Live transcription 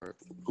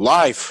We're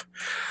live.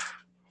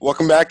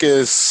 Welcome back.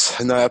 Is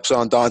another episode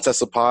on Don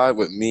Tesla Pod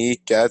with me,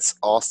 Getz,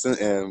 Austin,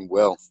 and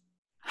Will.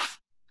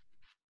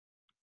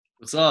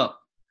 What's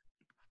up?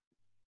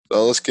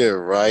 So let's get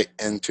right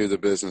into the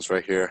business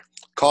right here.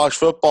 College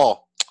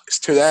football is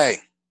today.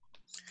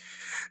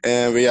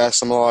 And we have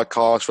some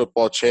college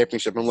football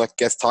championship. I'm going to let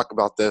Getz talk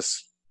about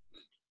this.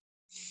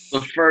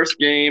 The first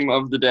game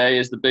of the day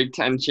is the Big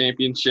Ten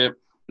championship,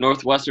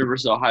 Northwestern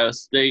versus Ohio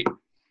State.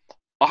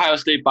 Ohio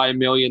State by a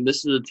million.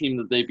 This is a team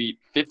that they beat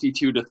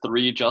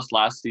 52-3 just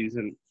last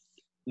season.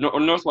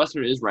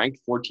 Northwestern is ranked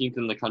 14th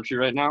in the country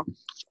right now,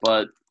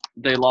 but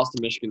they lost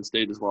to Michigan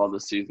State as well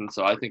this season,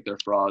 so I think they're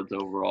frauds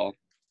overall.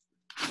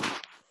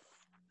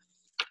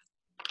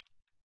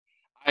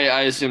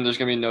 I assume there's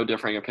going to be no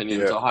differing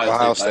opinions. Yeah,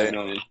 Ohio State by a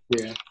million.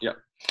 Yeah.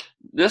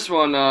 This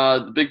one,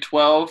 the Big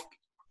 12,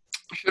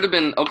 should have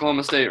been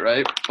Oklahoma State,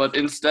 right? But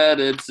instead,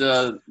 it's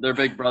their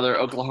big brother,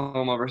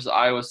 Oklahoma versus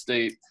Iowa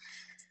State.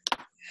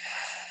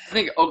 I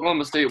think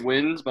Oklahoma State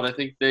wins, but I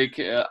think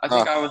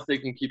Iowa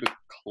State can keep it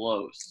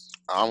close.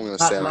 I'm going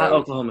to say not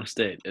Oklahoma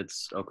State.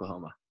 It's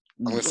Oklahoma.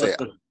 I'm going to say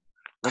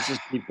let's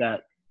just keep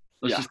that.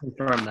 Let's just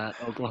confirm that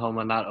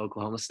Oklahoma, not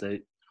Oklahoma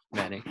State.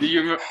 Manny. The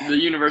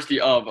University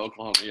of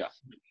Oklahoma, yeah.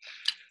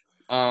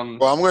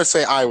 Well, I'm going to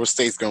say Iowa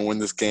State's going to win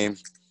this game.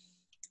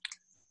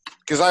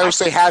 Because Iowa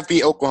State have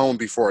beat Oklahoma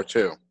before,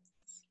 too.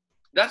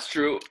 That's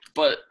true,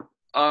 but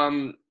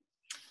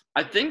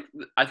I think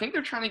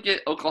they're trying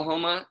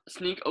to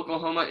sneak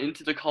Oklahoma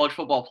into the college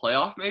football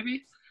playoff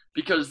maybe,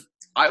 because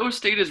Iowa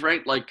State is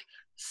ranked like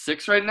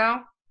 6 right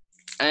now,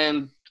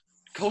 and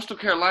Coastal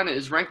Carolina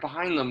is ranked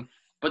behind them,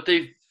 but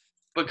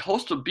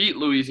Coastal beat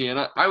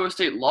Louisiana. Iowa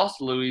State lost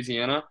to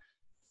Louisiana.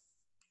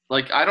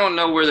 Like, I don't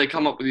know where they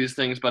come up with these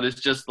things, but it's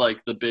just like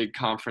the big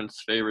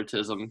conference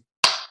favoritism.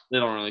 They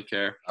don't really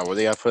care. Well,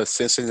 they got to put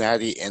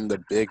Cincinnati in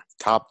the big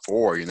top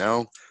 4, you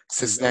know?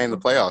 Cincinnati in the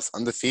playoffs,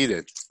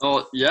 undefeated.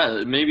 Oh, yeah,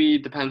 it maybe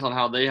depends on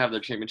how they have their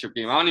championship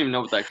game. I don't even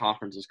know what that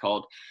conference is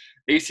called.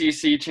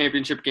 ACC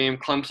championship game,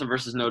 Clemson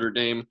versus Notre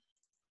Dame.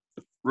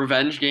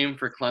 Revenge game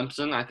for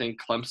Clemson. I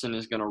think Clemson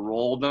is going to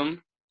roll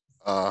them.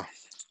 I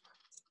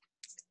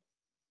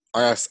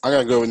got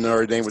to go with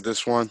Notre Dame with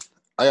this one.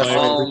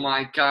 Oh,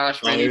 my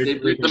gosh, man. They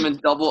beat them in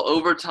double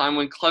overtime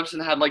when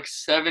Clemson had like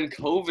 7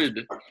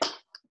 COVID.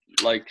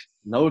 Like,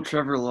 no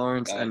Trevor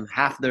Lawrence, and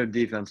half their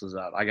defense was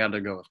out. I got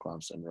to go with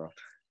Clemson, bro.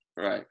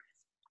 Right.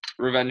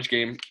 Revenge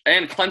game.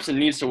 And Clemson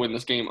needs to win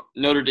this game.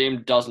 Notre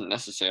Dame doesn't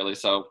necessarily,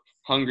 so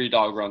hungry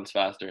dog runs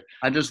faster.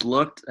 I just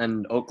looked,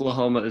 and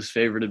Oklahoma is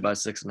favored by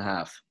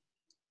 6.5.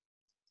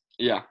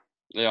 Yeah,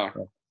 they are.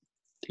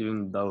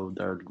 Even though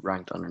they're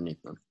ranked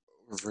underneath them.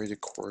 Rated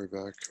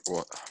quarterback.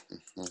 What?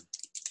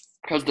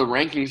 Because the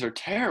rankings are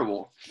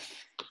terrible.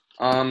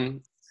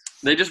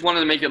 They just wanted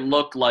to make it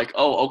look like,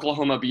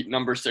 Oklahoma beat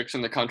number 6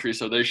 in the country,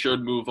 so they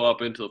should move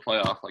up into the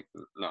playoff. Like,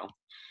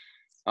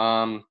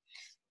 no.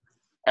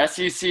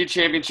 SEC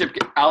championship,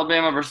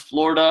 Alabama versus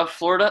Florida.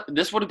 Florida,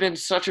 this would have been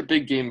such a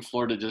big game.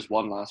 Florida just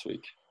won last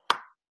week.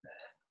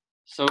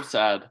 So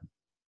sad.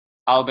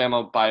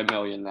 Alabama by a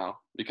million now,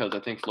 because I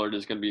think Florida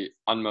is going to be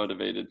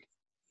unmotivated.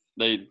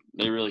 They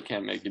really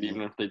can't make it,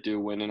 even if they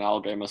do win, and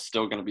Alabama's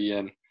still going to be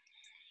in,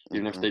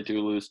 even if they do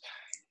lose.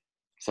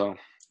 So.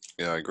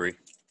 Yeah, I agree.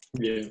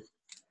 Yeah.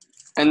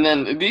 And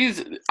then these,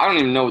 I don't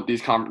even know what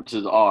these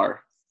conferences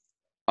are.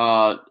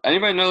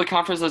 Anybody know the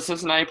conference that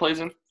Cincinnati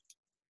plays in?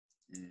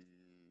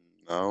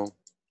 No.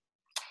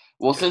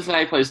 Well,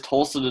 Cincinnati plays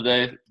Tulsa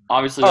today.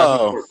 Obviously,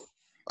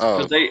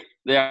 because they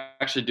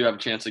actually do have a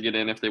chance to get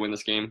in if they win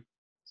this game.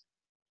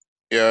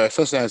 Yeah,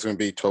 Cincinnati's going to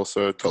beat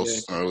Tulsa.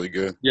 Tulsa's not really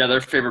good. Yeah,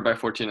 they're favored by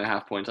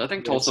 14.5 points. I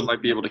think Tulsa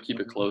might be able to keep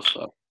it close,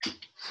 though.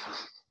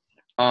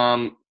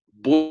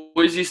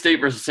 Boise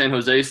State versus San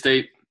Jose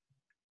State.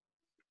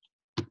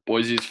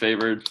 Boise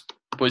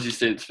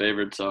State's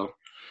favored, so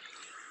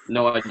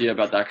no idea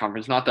about that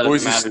conference. Not that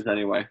it matters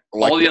anyway.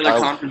 All the other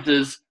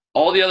conferences,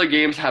 all the other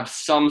games have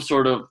some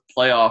sort of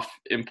playoff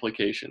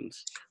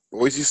implications.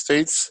 Boise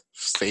State's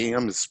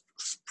stadium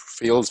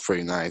feels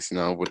pretty nice,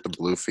 with the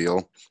blue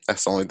field.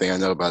 That's the only thing I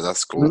know about that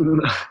school.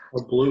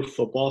 A blue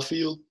football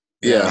field?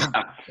 Yeah.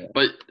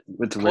 But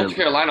Coastal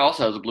Carolina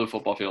also has a blue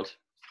football field.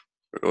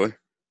 Really?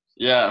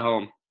 Yeah, at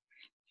home.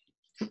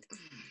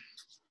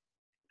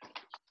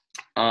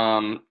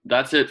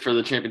 That's it for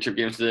the championship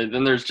games today.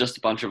 Then there's just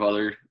a bunch of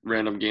other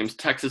random games.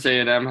 Texas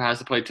A&M has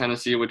to play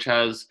Tennessee, which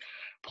has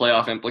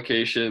playoff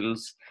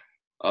implications.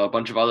 A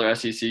bunch of other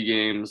SEC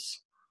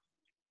games.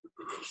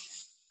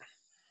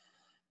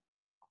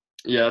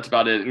 Yeah, that's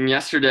about it. And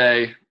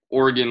yesterday,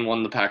 Oregon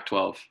won the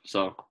Pac-12,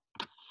 so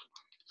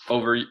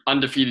over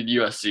undefeated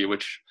USC,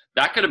 which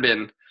that could have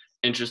been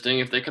interesting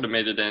if they could have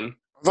made it in.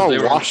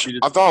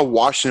 I thought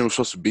Washington was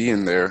supposed to be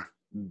in there.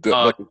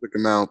 Took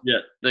them out. Yeah,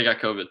 they got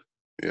COVID.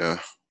 Yeah.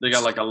 They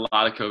got like a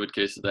lot of COVID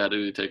cases that had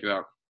to take it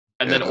out.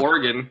 And then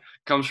Oregon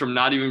comes from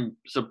not even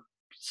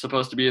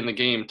supposed to be in the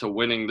game to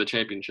winning the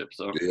championship.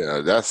 So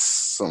yeah, that's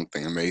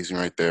something amazing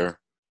right there.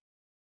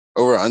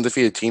 Over an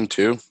undefeated team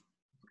too.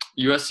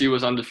 USC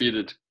was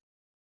undefeated.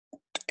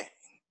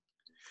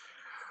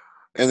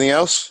 Anything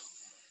else?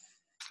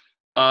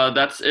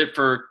 That's it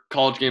for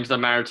college games that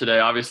matter today.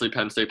 Obviously,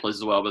 Penn State plays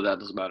as well, but that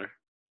doesn't matter.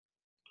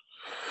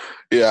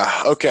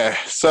 Yeah. Okay.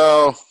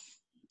 So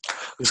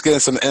let's get into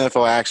some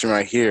NFL action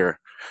right here.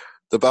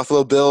 The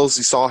Buffalo Bills.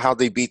 You saw how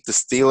they beat the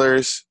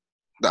Steelers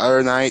the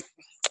other night,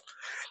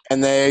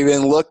 and they've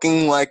been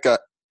looking like a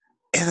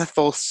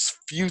NFL's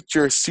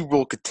future Super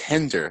Bowl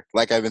contender,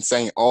 like I've been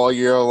saying all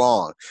year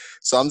long.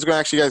 So I'm just going to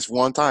ask you guys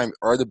one time: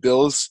 are the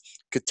Bills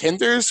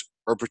contenders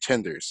or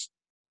pretenders?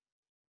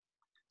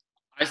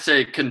 I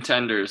say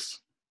contenders.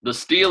 The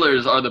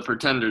Steelers are the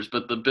pretenders,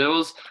 but the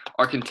Bills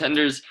are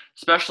contenders,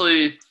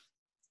 especially,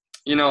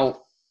 in a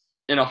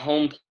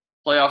home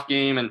playoff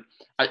game. And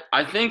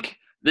I think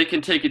they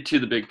can take it to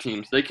the big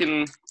teams. They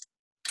can.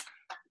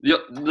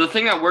 The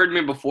thing that worried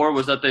me before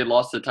was that they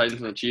lost to the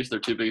Titans and the Chiefs, their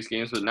two biggest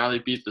games, but now they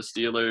beat the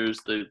Steelers.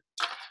 They've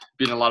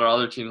beaten a lot of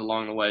other teams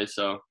along the way,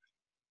 so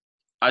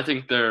I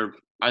think they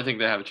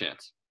have a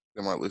chance.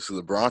 They might lose to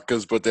the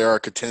Broncos, but they are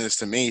contenders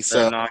to me.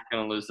 So they're not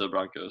going to lose to the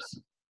Broncos.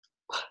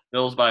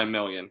 Bills by 1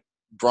 million.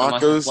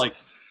 Broncos,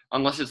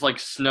 unless it's like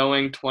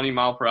snowing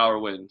 20-mile-per-hour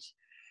winds.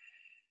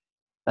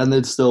 And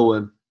they'd still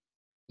win.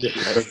 Yeah.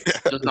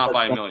 Just not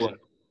by 1 million.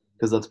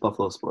 Because that's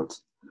Buffalo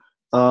sports.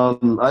 I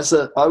was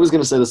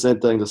going to say the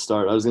same thing to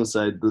start. I was going to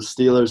say the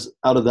Steelers,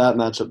 out of that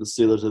matchup, the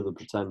Steelers are the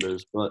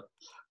pretenders, but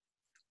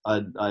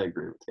I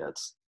agree with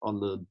Getz on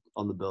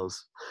the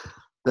Bills.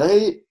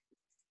 They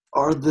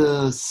are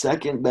the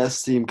second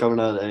best team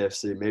coming out of the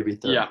AFC, maybe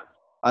third. Yeah.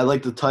 I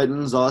like the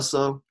Titans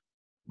also,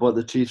 but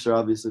the Chiefs are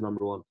obviously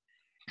number one.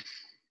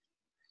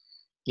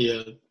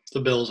 Yeah,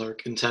 the Bills are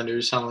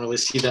contenders. I don't really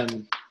see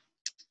them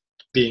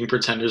being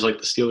pretenders like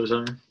the Steelers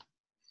are.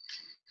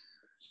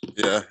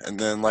 yeah. And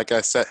then, like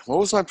I said, what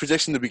was my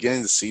prediction at the beginning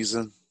of the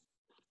season?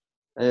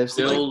 AFC.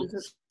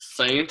 Bills,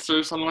 Saints,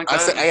 or something like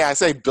that. I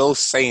say Bills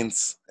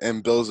Saints,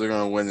 and Bills are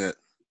going to win it.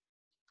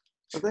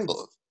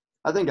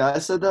 I think I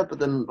said that, but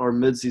then our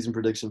mid-season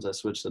predictions, I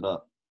switched it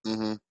up.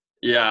 Mm-hmm.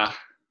 Yeah.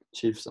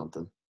 Chiefs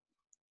something.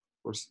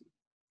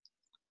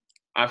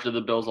 After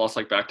the Bills lost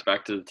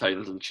back-to-back to the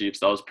Titans and Chiefs,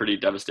 that was pretty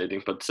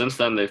devastating. But since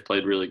then, they've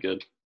played really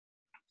good.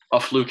 A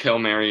fluke Hail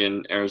Mary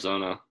in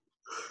Arizona.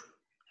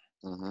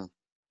 Mm-hmm.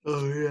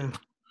 Oh, yeah.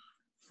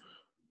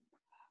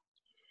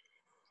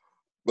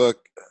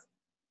 Look,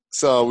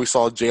 so we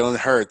saw Jalen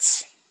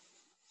Hurts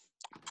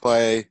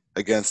play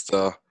against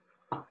the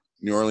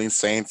New Orleans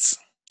Saints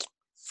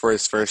for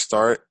his first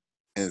start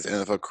in his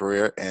NFL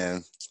career.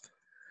 And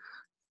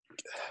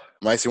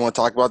Mike, you want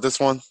to talk about this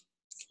one?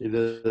 He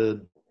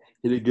did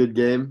a good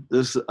game.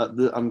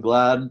 I'm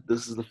glad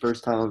this is the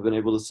first time I've been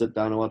able to sit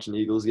down and watch an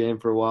Eagles game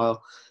for a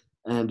while.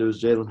 And it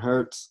was Jalen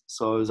Hurts,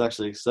 so I was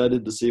actually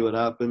excited to see what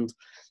happened.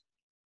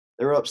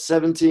 They were up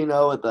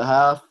 17-0 at the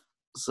half.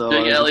 So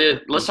Jake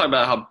Elliott, let's talk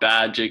about how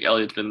bad Jake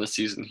Elliott's been this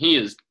season. He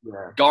is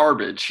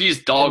garbage.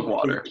 He's dog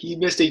water. He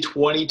missed a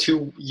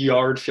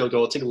 22-yard field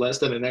goal. It took less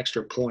than an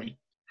extra point.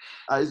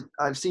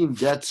 I've seen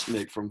Jets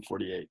make from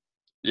 48.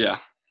 Yeah.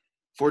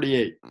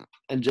 48.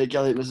 And Jake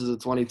Elliott misses a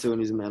 22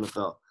 and he's in the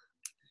NFL.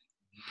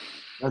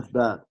 That's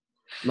bad.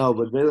 No,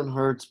 but Jalen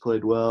Hurts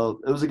played well.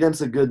 It was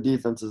against a good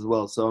defense as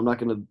well, so I'm not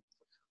going to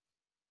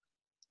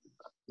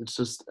 – it's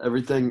just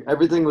everything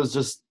was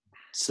just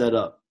set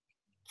up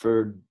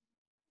for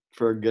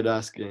a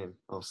good-ass game.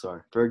 Oh,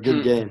 sorry. For a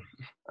good game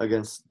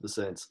against the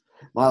Saints.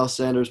 Miles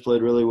Sanders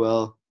played really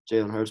well.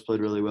 Jalen Hurts played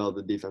really well.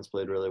 The defense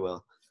played really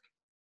well.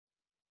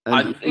 And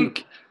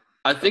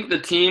I think the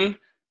team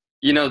 –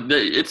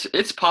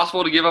 it's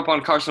possible to give up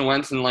on Carson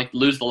Wentz and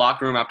lose the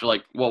locker room after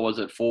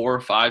 4 or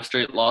 5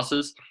 straight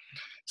losses.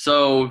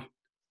 So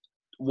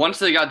once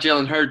they got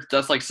Jalen Hurts,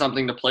 that's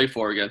something to play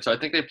for again. So I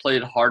think they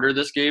played harder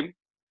this game,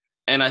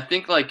 and I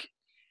think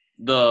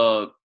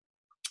the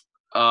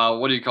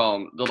what do you call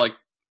them? The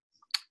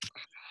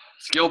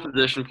skill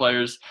position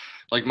players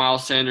like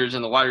Miles Sanders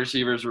and the wide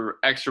receivers were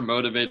extra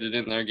motivated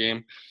in their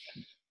game.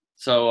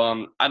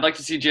 So I'd like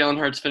to see Jalen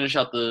Hurts finish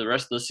out the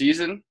rest of the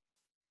season.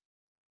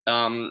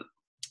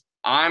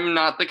 I'm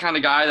not the kind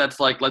of guy that's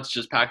let's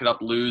just pack it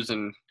up, lose,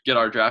 and get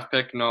our draft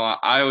pick. No,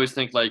 I always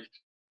think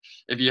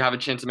if you have a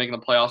chance of making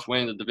the playoffs,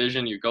 winning the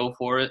division, you go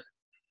for it.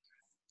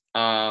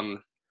 And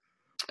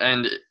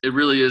it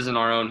really is in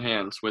our own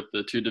hands with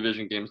the 2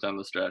 division games down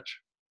the stretch.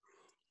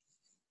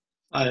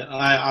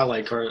 I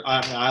like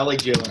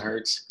Jalen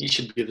Hurts. He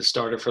should be the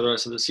starter for the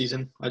rest of the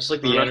season. I just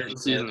like the energy.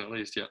 Season at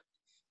least, yeah.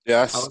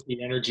 Yes. I like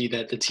the energy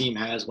that the team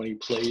has when he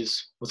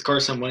plays. With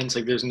Carson Wentz,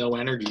 there's no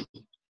energy.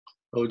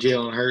 Oh,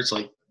 Jalen Hurts,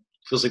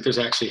 feels like there's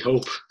actually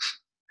hope.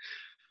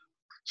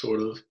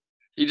 Sort of.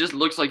 He just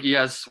looks like he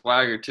has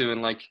swagger too,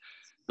 and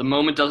the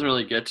moment doesn't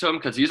really get to him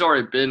because he's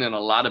already been in a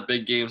lot of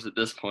big games at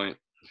this point.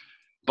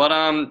 But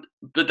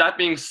that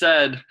being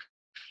said,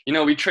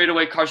 we trade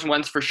away Carson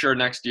Wentz for sure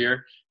next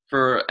year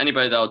for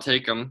anybody that'll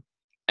take him.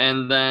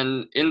 And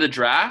then in the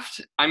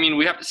draft,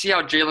 we have to see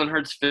how Jalen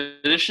Hurts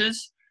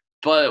finishes,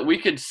 but we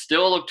could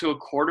still look to a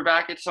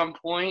quarterback at some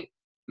point,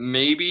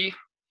 maybe.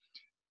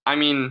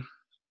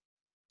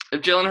 If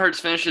Jalen Hurts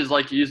finishes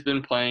like he's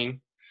been playing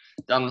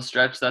down the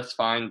stretch, that's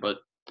fine. But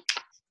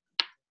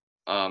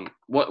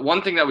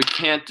one thing that we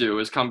can't do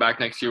is come back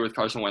next year with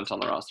Carson Wentz on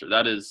the roster.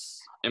 That is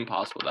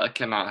impossible. That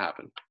cannot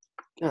happen.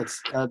 Yeah,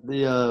 it's at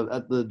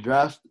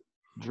the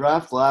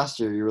draft last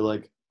year. You were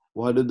like,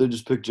 why did they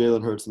just pick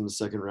Jalen Hurts in the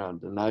second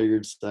round? And now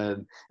you're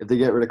saying if they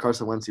get rid of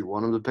Carson Wentz, you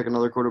want them to pick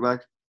another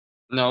quarterback?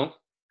 No,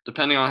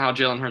 depending on how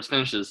Jalen Hurts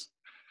finishes.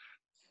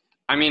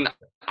 I mean,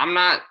 I'm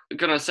not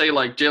gonna say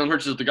like Jalen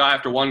Hurts is the guy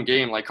after one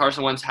game. Like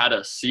Carson Wentz had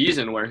a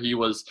season where he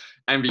was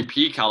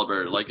MVP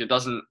caliber. Like it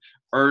doesn't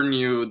earn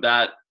you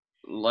that.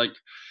 Like,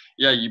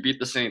 yeah, you beat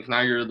the Saints.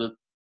 Now you're the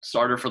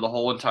starter for the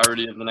whole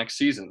entirety of the next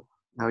season.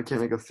 Now he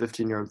can't make a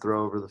 15-yard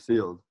throw over the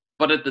field.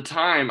 But at the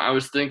time, I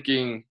was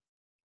thinking.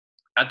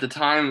 At the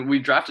time we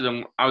drafted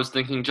him, I was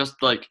thinking just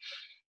like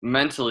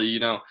mentally,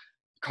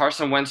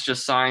 Carson Wentz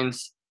just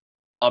signs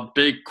a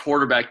big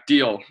quarterback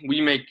deal.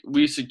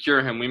 We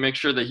secure him. We make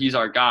sure that he's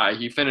our guy.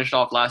 He finished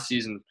off last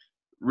season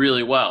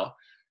really well.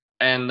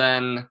 And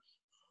then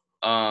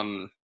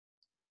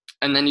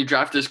you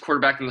draft this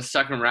quarterback in the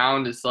second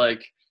round. It's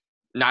like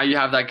now you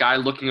have that guy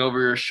looking over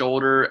your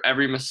shoulder.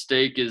 Every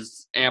mistake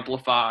is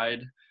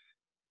amplified.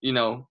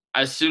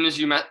 As soon as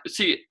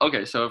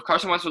so if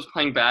Carson Wentz was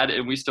playing bad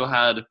and we still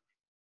had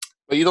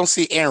 – But you don't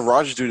see Aaron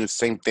Rodgers doing the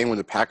same thing when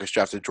the Packers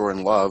drafted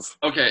Jordan Love.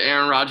 Okay,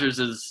 Aaron Rodgers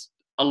is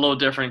a little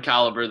different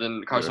caliber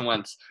than Carson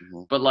Wentz.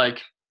 Mm-hmm.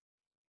 But,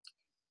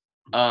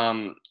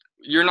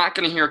 you're not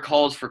going to hear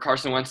calls for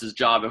Carson Wentz's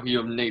job if you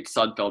have Nate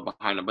Sudfeld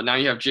behind him. But now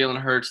you have Jalen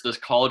Hurts, this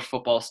college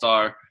football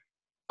star.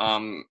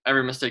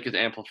 Every mistake is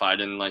amplified,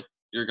 and,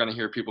 you're going to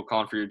hear people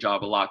calling for your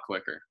job a lot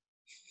quicker.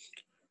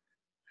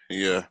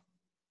 Yeah.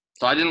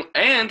 So I didn't –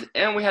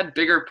 and we had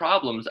bigger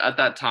problems at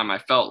that time, I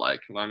felt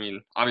like. I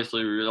mean,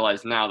 obviously we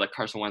realize now that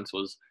Carson Wentz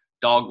was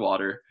dog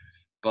water.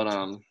 But,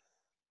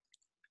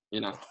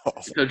 we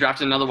could have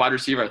drafted another wide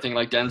receiver. I think,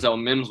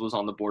 Denzel Mims was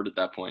on the board at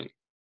that point.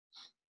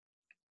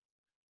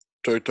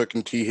 So took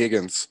in T.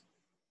 Higgins.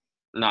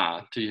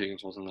 Nah, T.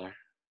 Higgins wasn't there.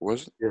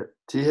 Was it? Yeah,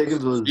 T.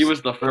 Higgins was. He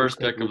was the first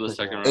pick of the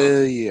second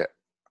round. Yeah.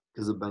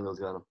 Because the Bengals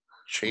got him.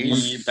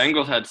 The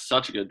Bengals had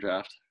such a good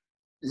draft.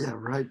 Yeah,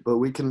 right. But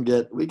we can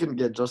get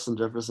Justin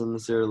Jefferson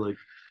this year.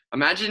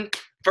 Imagine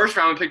first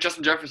round we pick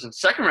Justin Jefferson.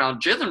 Second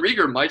round, Jalen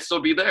Reagor might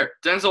still be there.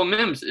 Denzel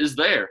Mims is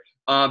there.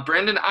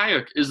 Brandon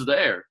Ayuk is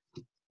there.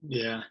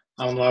 Yeah,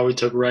 I don't know why we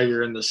took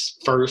Reagor in this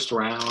first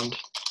round.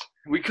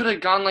 We could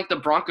have gone the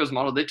Broncos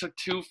model. They took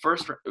two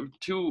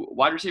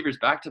wide receivers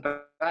back to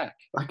back.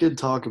 I could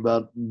talk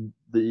about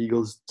the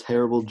Eagles'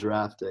 terrible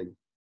drafting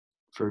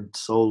for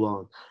so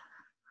long.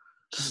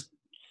 Just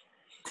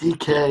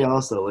DK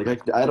also.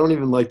 I don't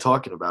even like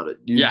talking about it.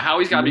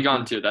 Howie's got to be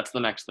gone too. That's the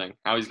next thing.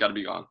 Howie's got to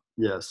be gone.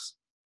 Yes,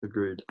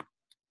 agreed.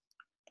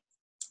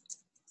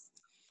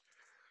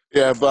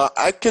 Yeah, but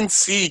I can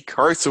see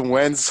Carson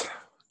Wentz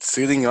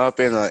suiting up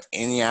in an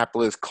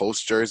Indianapolis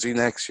Colts jersey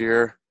next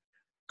year,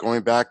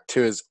 going back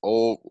to his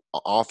old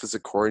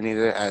offensive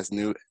coordinator as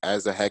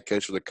the head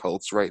coach of the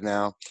Colts right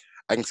now.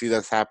 I can see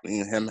that's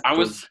happening to him. I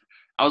was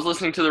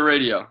listening to the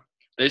radio.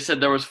 They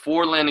said there was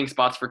 4 landing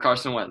spots for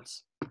Carson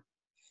Wentz.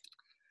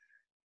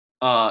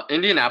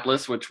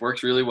 Indianapolis, which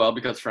works really well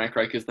because Frank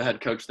Reich is the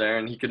head coach there,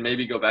 and he could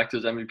maybe go back to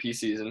his MVP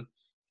season.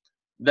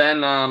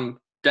 Then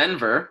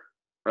Denver,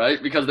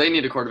 right? Because they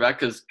need a quarterback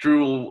because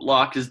Drew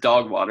Lock is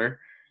dog water.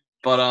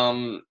 But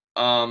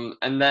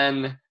and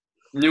then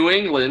New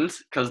England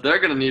because they're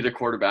gonna need a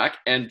quarterback,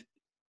 and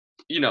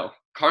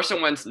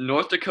Carson Wentz,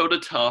 North Dakota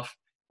tough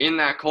in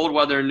that cold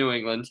weather in New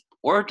England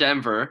or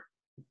Denver.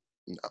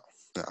 No.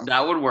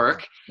 That would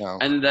work. No.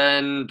 And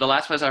then the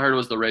last place I heard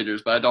was the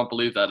Raiders, but I don't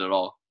believe that at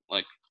all.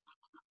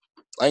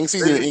 I can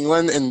see New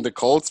England and the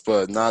Colts,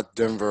 but not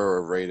Denver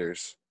or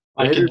Raiders.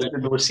 I can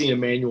definitely see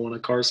Emmanuel in a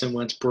Carson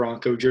Wentz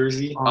Bronco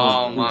jersey.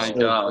 Oh my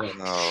gosh.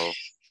 No.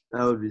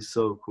 That would be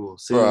so cool.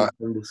 Seeing him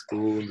come to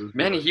school. And just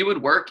Man, he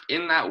would work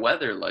in that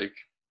weather.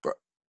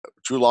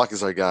 Drew Lock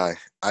is our guy.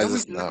 I No,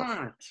 just he's know.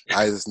 not.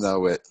 I just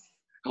know it.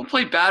 He'll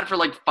play bad for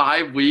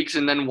 5 weeks,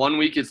 and then 1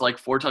 week it's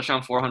 4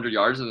 touchdowns, 400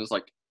 yards, and it's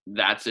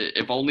that's it.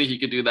 If only he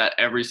could do that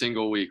every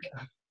single week.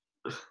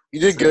 He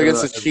did good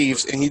against the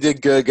Chiefs, and he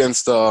did good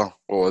against what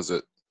was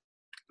it?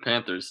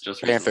 Panthers.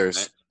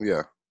 Panthers. Recently, right?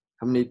 Yeah.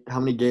 How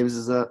many games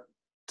is that?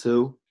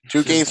 2?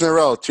 2 games in a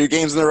row. 2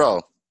 games in a row.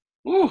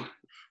 Ooh,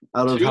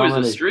 Out of 2 how is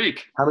many? a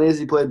streak. How many has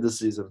he played this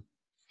season?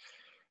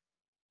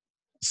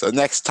 So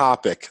next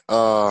topic.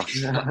 Ravens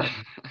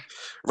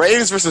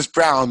versus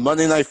Brown,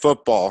 Monday Night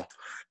Football.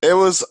 It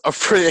was a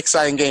pretty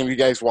exciting game. You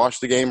guys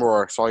watched the game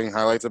or saw any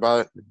highlights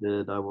about it? I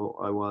did. I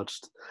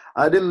watched.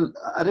 I didn't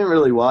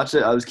really watch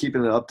it. I was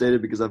keeping it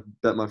updated because I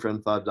bet my friend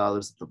 $5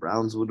 that the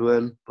Browns would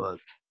win, but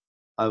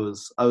I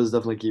was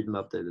definitely keeping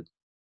updated.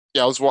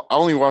 Yeah, I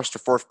only watched the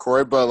fourth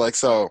quarter, but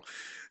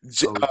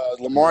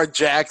Lamar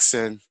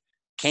Jackson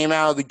came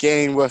out of the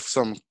game with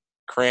some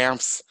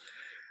cramps,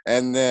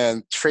 and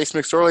then Trace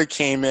McSorley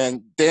came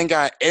in, then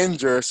got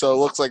injured, so it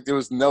looks like there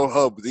was no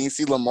hope. Then you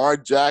see Lamar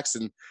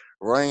Jackson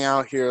running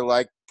out here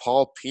like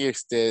Paul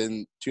Pierce did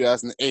in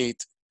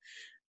 2008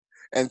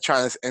 and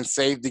trying to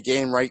save the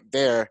game right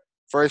there.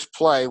 First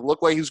play,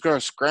 looked like he was going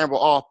to scramble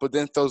off, but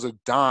then throws a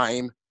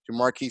dime to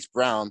Marquise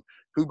Brown,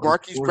 who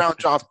Marquise Brown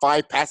dropped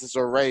 5 passes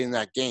already in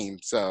that game.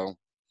 So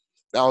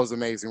that was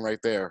amazing right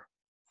there.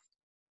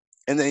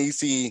 And then you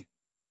see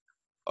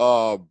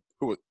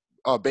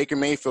Baker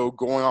Mayfield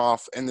going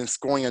off and then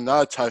scoring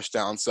another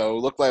touchdown. So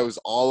it looked like it was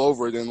all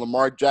over. Then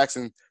Lamar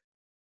Jackson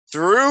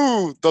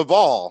threw the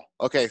ball.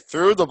 Okay,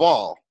 threw the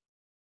ball.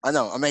 I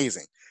know,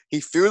 amazing. He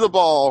threw the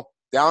ball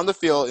down the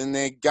field and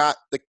they got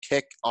the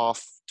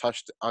kickoff field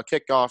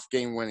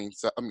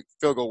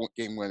goal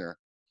game winner.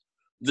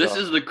 This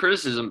is the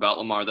criticism about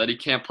Lamar, that he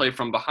can't play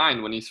from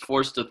behind. When he's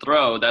forced to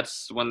throw,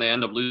 that's when they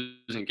end up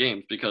losing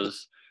games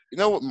because – You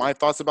know what my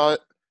thoughts about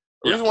it?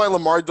 The reason why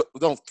Lamar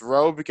don't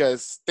throw,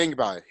 because think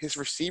about it. His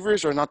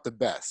receivers are not the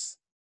best.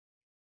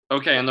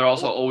 Okay, and they're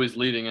also always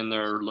leading and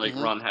they're,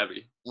 run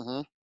heavy.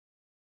 Mm-hmm.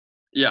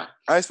 Yeah.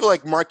 I just feel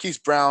like Marquise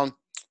Brown,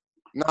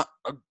 not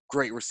a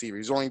great receiver.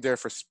 He's only there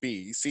for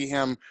speed. You see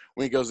him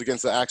when he goes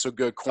against the actual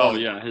good corner. Oh,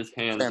 yeah, his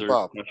hands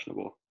are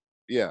questionable.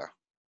 Yeah.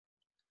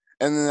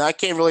 And then I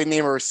can't really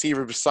name a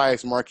receiver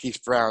besides Marquise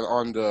Brown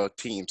on the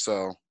team,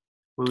 so.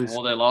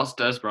 Well, they lost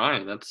Des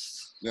Bryant.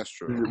 That's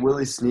true. Is it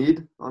Willie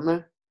Snead on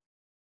there?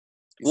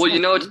 Well,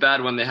 you know it's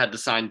bad when they had to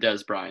sign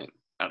Des Bryant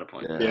at a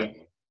point. Yeah.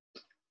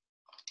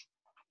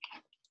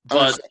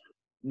 But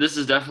this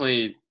has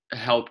definitely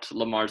helped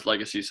Lamar's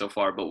legacy so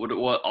far. But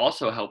what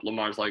also helped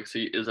Lamar's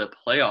legacy is a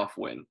playoff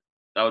win.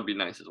 That would be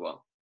nice as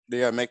well. They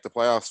got to make the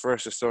playoffs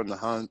first. They're still in the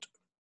hunt.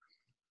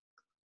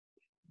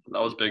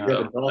 That was big,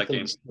 though. The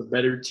Dolphins, the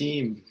better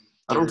team.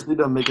 I don't see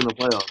them making the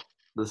playoff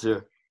this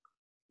year.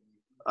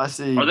 I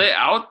see. Are they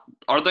out?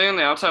 Are they on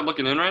the outside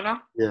looking in right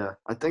now? Yeah,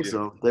 I think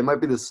so. They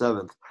might be the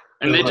 7th.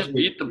 And they just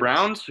beat the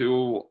Browns,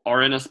 who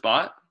are in a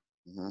spot?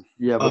 Mm-hmm.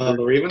 Yeah, but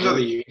the Ravens are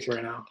the 8th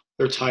right now.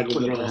 They're tied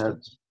with the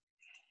Dolphins.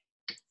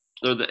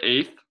 They're the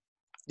 8th?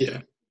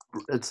 Yeah.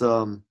 It's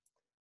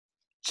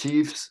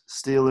Chiefs,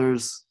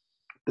 Steelers,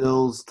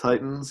 Bills,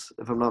 Titans,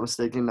 if I'm not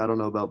mistaken. I don't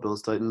know about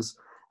Bills, Titans.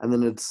 And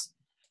then it's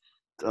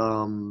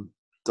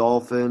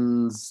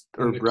Dolphins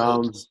or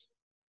Browns. Colts.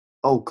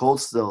 Oh,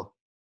 Colts still.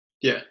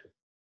 Yeah.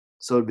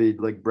 So it'd be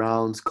like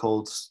Browns,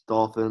 Colts,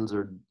 Dolphins,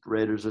 or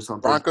Raiders or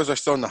something. Broncos are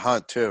still in the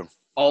hunt, too.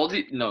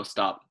 No,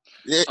 stop.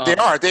 They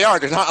are.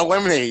 They're not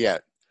eliminated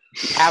yet.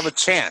 Have a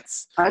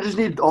chance. I just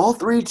need all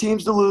 3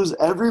 teams to lose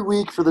every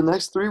week for the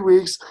next 3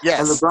 weeks. Yes.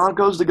 And the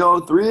Broncos to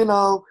go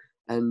 3-0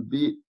 and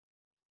beat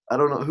 – I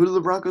don't know. Who do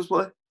the Broncos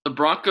play? The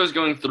Broncos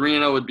going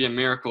 3-0 would be a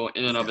miracle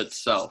in and of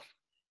itself.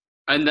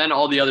 And then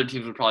all the other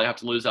teams would probably have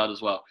to lose out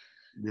as well.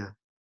 Yeah.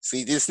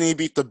 See, just need to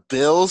beat the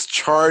Bills,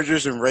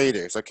 Chargers, and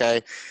Raiders,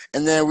 okay?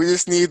 And then we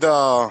just need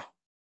the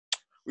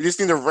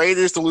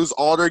Raiders to lose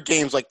all their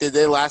games like they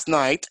did last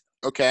night,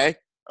 okay?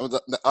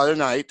 The other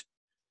night.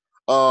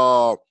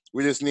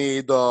 We just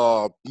need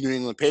the New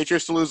England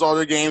Patriots to lose all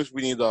their games.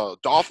 We need the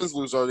Dolphins to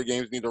lose all their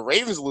games. We need the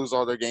Ravens to lose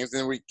all their games.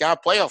 And then we got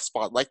a playoff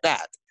spot like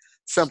that.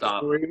 Simple.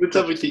 Stop. The Ravens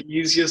have the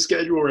easiest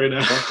schedule right now.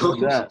 Just like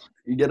that.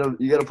 You get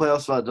a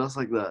playoff spot just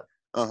like that.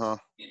 Uh-huh.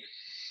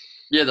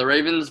 Yeah, the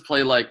Ravens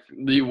play like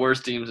the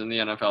worst teams in the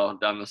NFL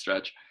down the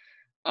stretch.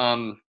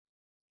 But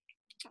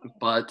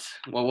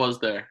what was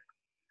there?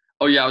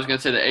 Oh, yeah, I was going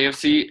to say the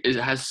AFC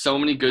has so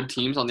many good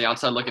teams on the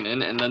outside looking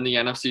in, and then the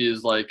NFC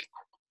is like,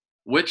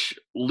 which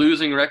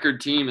losing record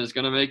team is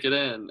going to make it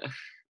in?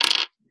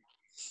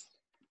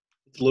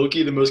 It's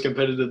low-key the most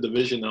competitive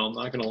division, though. I'm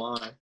not going to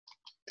lie.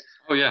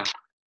 Oh, yeah.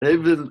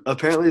 They've been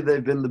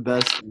the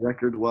best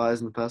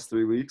record-wise in the past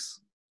 3 weeks.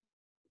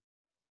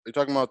 You're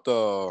talking about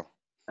the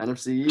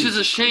NFC East. Which is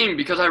a shame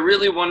because I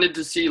really wanted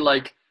to see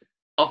like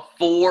a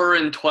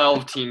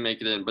 4-12 team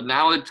make it in, but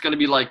now it's going to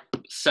be like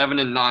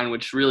 7-9,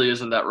 which really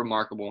isn't that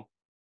remarkable.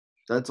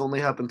 That's only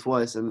happened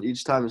twice, and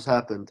each time it's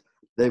happened,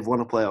 they've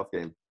won a playoff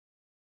game.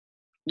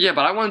 Yeah,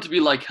 but I want it to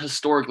be like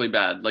historically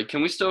bad. Like,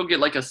 can we still get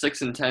like a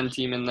 6-10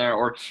 team in there?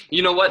 Or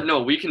you know what?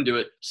 No, we can do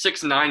it.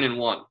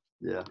 6-9-1.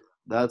 Yeah,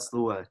 that's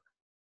the way.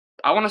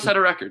 I want to set a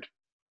record.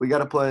 We got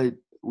to play.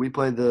 We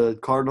play the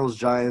Cardinals,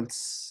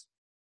 Giants.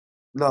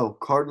 No,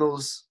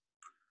 Cardinals,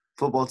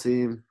 football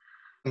team,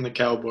 And the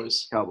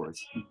Cowboys.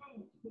 Cowboys.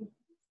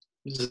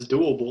 This is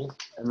doable.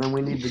 And then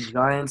we need the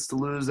Giants to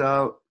lose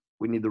out.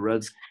 We need the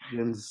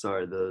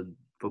the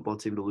football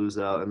team to lose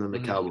out, and then the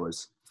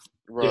Cowboys.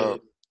 bro.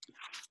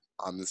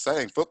 I'm just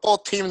saying, football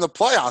team in the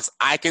playoffs.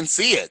 I can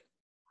see it.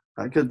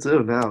 I could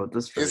too now at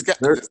this This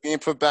point. game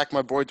put back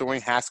my boy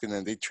Dwayne Haskins,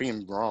 and they treat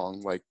him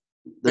wrong. Like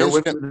They're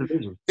benched winning the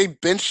division. they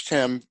benched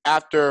him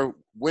after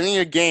winning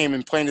a game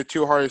and playing the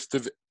 2 hardest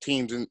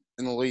teams in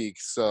the league.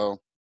 So,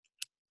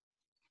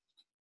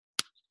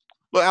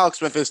 but Alex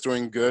Smith is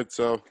doing good.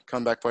 So,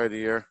 comeback player of the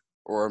year,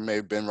 or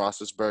maybe Ben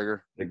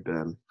Roethlisberger. Big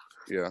Ben.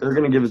 Yeah, They're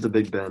gonna give it to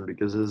Big Ben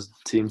because his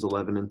team's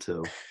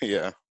 11-2.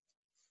 yeah.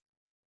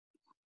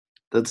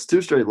 That's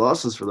 2 straight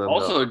losses for them.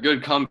 Also though. a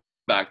good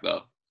comeback,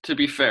 though. To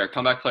be fair,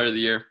 comeback player of the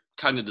year,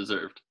 kind of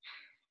deserved.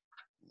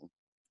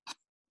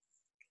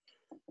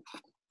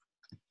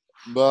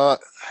 But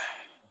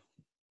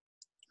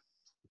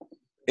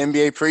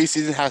NBA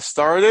preseason has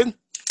started.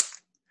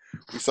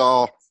 We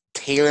saw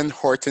Taylor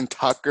Horton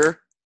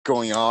Tucker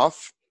going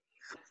off.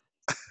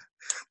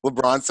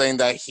 LeBron saying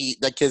that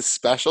that kid's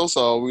special,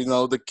 so we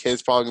know the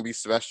kid's probably gonna be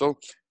special.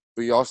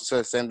 But he also said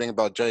the same thing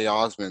about Jay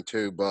Osmond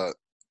too, but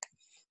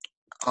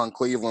on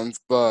Cleveland.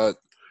 But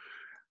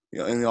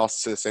and he also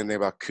said the same thing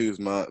about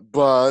Kuzma.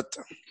 But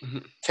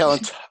Taylor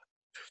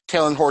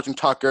Horton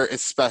Tucker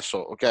is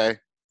special. Okay,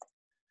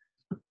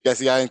 you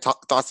guys got any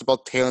thoughts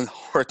about Taylor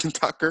Horton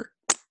Tucker?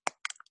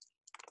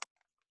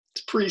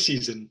 It's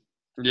preseason.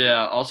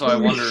 Yeah. Also, I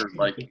wonder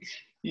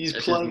He's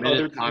if playing his minute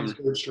other time- teams'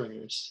 third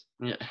stringers.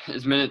 yeah,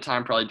 his minute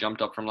time probably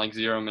jumped up from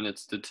 0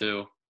 minutes to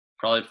 2.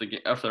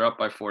 Probably if they're up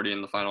by 40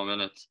 in the final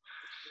minutes,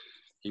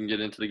 he can get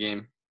into the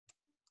game.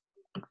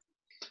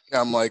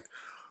 Yeah, I'm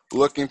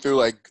looking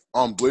through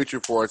on Bleacher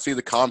Report, see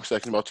the comment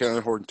section about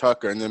Taylor Horton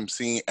Tucker, and then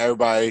seeing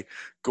everybody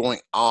going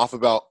off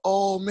about,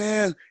 oh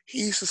man,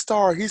 he's the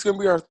star. He's gonna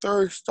be our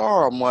third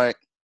star. I'm like,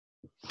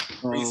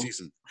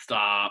 preseason.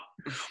 Stop.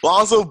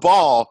 Lonzo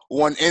Ball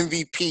won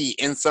MVP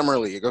in Summer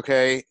League.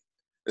 Okay,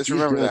 just He's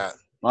remember good. that.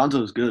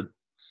 Lonzo's good.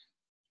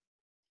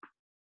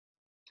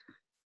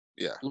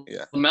 Yeah.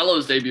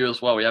 LaMelo's debut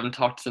as well. We haven't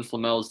talked since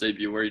LaMelo's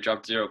debut where he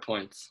dropped 0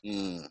 points.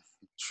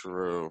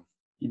 True.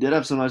 He did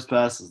have some nice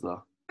passes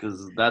though,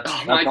 because that's.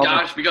 Oh my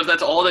gosh, because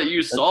that's all that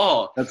you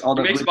saw. That's all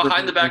He that makes a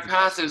behind-the-back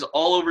pass and is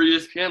all over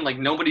ESPN.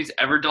 Nobody's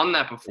ever done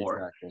that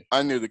before. Exactly.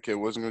 I knew the kid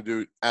wasn't going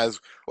to do as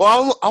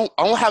well. I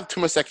don't have too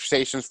much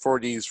expectations for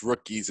these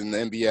rookies in the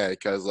NBA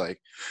because they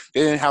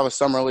didn't have a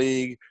summer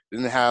league,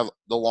 didn't have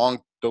the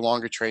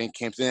longer training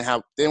camps,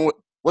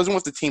 wasn't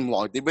with the team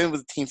long. They've been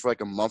with the team for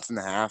a month and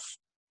a half.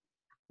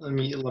 I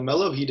mean,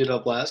 LaMelo heated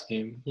up last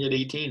game. He had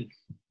 18.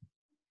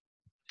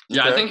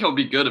 Yeah, Okay. I think he'll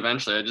be good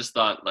eventually. I just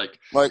thought and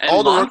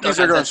all the Lonzo rookies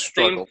are had going to that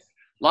struggle.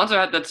 Lonzo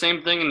had that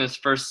same thing in his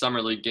first summer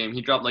league game.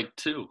 He dropped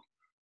 2.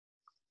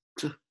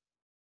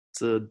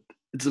 It's a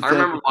I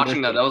remember family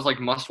watching that. tradition. That was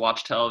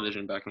must-watch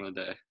television back in the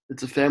day.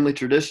 It's a family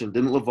tradition.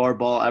 Didn't LeVar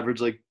Ball average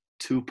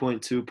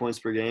 2.2 points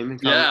per game? In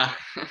college? Yeah.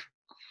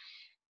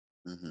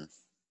 Mm-hmm.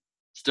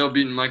 Still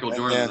beating Michael And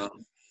Jordan, then- though.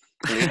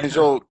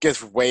 Angel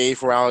gets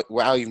waived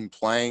without even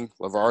playing.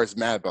 LeVar is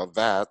mad about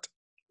that.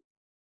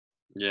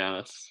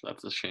 Yeah,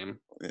 that's a shame.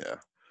 Yeah.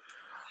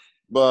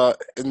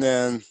 And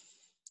then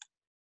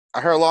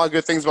I heard a lot of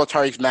good things about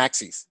Tyrese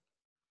Maxey's.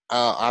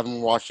 I've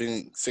been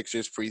watching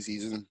Sixers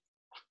preseason.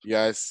 You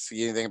guys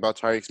see anything about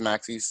Tyrese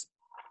Maxey's?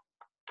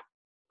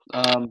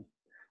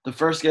 The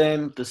first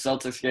game, the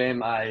Celtics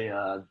game,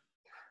 I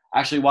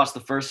actually watched the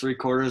first 3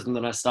 quarters and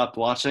then I stopped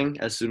watching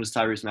as soon as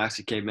Tyrese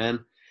Maxey came in.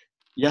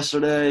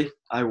 Yesterday,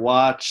 I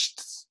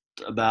watched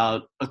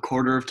about a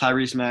quarter of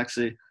Tyrese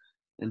Maxey,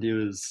 and he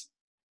was.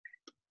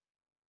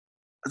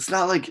 It's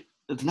not like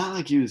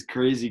he was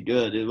crazy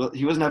good.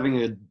 He wasn't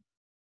having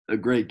a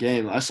great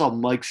game. I saw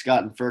Mike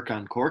Scott and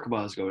Furkan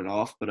Korkmaz going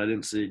off, but I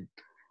didn't see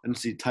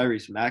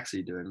Tyrese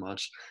Maxey doing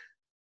much.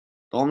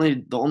 The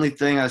only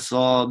thing I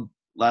saw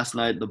last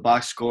night, the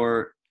box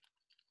score,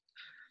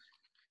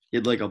 he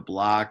had a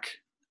block.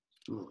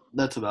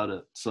 That's about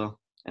it. So,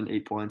 and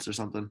 8 points or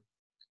something.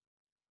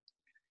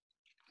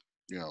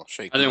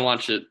 Shake. I didn't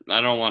watch it.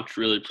 I don't watch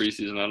really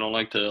preseason. I don't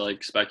like to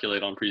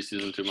speculate on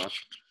preseason too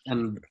much.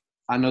 And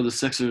I know the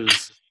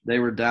Sixers, they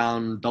were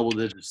down double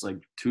digits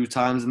 2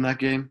 times in that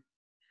game,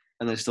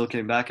 and they still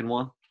came back and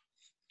won.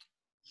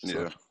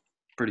 So, Yeah.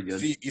 pretty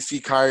good. You see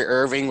Kyrie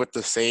Irving with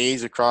the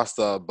sage across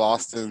the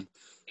Boston.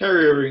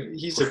 Kyrie Irving,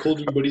 he's a cool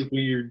dude, but he's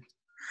weird.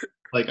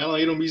 I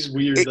don't know, he's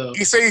weird.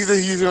 He says that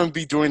he's going to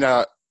be doing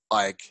that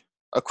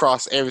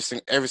across every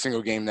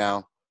single game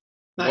now.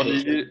 What did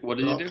he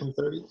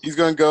do? He's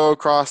going to go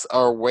across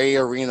our away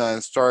arena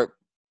and start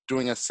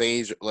doing a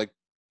sage,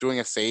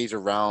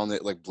 around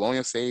it, blowing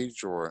a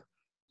sage or.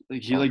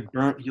 He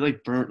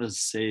burnt a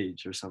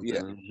sage or something.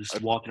 Yeah.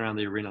 Just walking around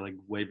the arena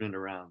waving it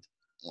around.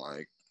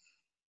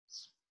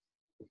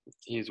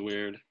 He's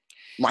weird.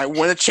 Might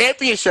win a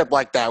championship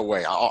that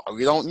way.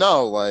 We don't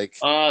know.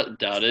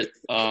 Doubt it.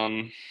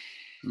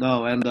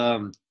 No, and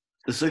the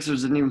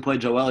Sixers didn't even play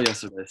Joel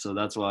yesterday, so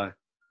that's why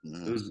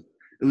Mhm.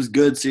 it was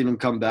good seeing him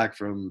come back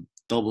from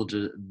double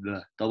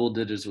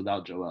digits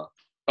without Joel.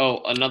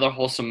 Oh, another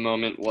wholesome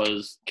moment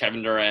was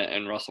Kevin Durant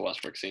and Russell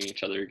Westbrook seeing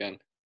each other again.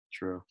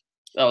 True.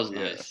 That was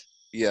Yeah. nice.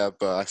 Yeah,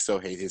 but I still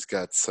hate his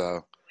guts.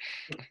 So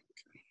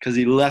Because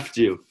he left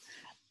you.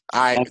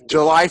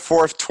 July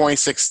 4th,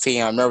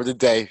 2016. I remember the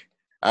day.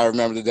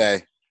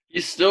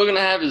 He's still gonna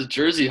have his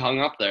jersey hung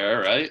up there,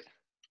 right?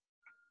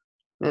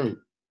 Hey,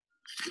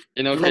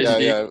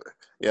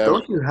 Yeah.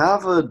 don't you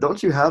have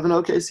an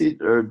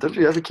OKC or don't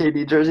you have a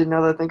KD jersey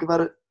now that I think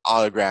about it?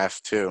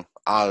 Autographed too.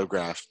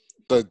 Autographed.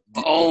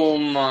 Oh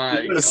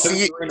my! The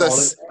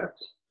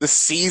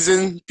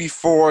season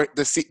before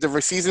the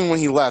season when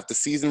he left, the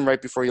season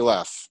right before he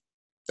left.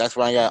 That's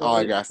when I got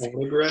autographed.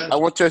 I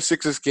went to a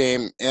Sixers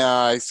game and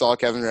I saw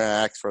Kevin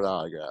Durant ask for the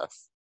autograph.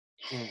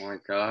 Oh my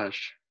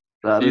gosh!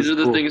 That These is are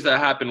the cool. things that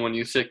happen when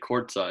you sit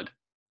courtside,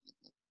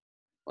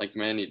 like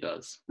Manny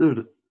does.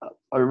 Dude,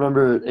 I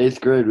remember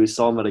 8th grade we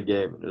saw him at a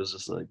game. And it was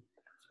just it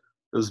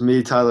was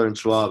me, Tyler, and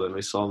Schwab, and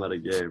we saw him at a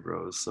game,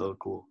 bro. It was so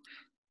cool.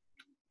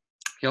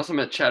 He also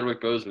met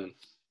Chadwick Boseman.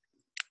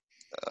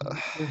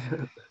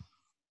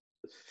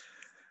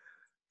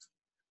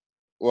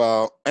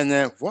 Well, and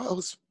then what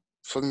was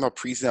something about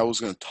preseason I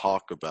was going to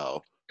talk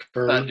about?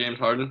 That Curry. James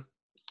Harden.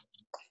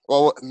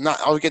 Well, not.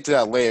 I'll get to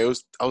that later.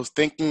 I was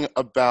thinking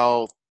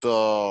about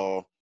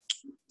the.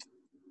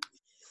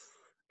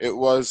 It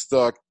was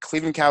the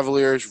Cleveland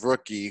Cavaliers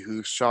rookie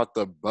who shot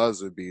the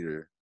buzzer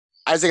beater,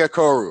 Isaac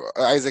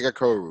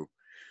Okoro.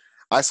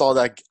 I saw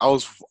that. I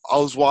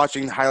was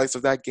watching the highlights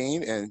of that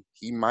game, and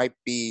he might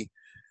be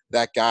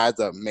that guy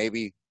that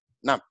maybe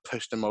not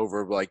pushed him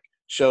over, but like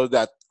showed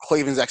that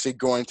Cleveland's actually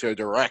going to a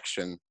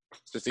direction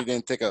since he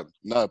didn't take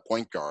another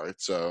point guard.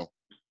 So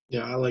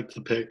Yeah, I like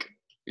the pick.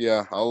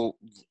 yeah,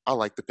 I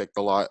like the pick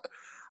a lot.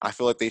 I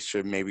feel like they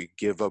should maybe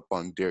give up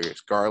on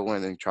Darius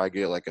Garland and try to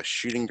get like a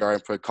shooting guard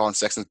and put Colin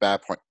Sexton's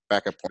back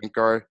at point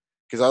guard.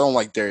 Because I don't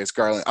like Darius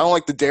Garland. I don't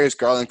like the Darius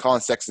Garland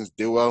Colin Sexton's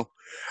duo.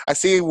 I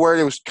see where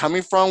it was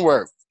coming from,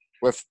 where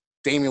with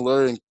Damian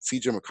Lillard and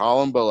CJ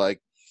McCollum, but like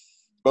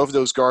both of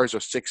those guards are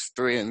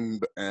 6'3",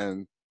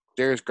 and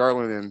Darius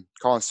Garland and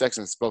Colin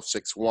Sexton is both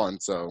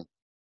 6'1". So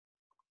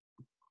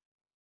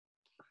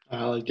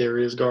I like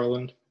Darius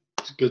Garland.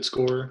 He's a good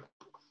scorer.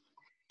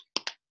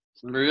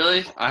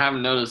 Really? I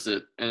haven't noticed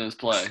it in his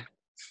play.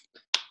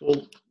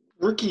 Well,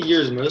 rookie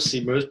years, most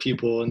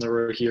people in the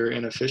rookie are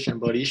inefficient,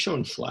 but he's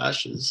shown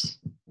flashes.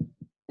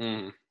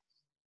 Mm.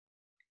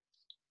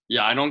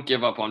 Yeah, I don't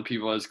give up on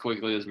people as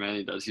quickly as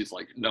Manny does. He's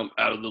like, nope,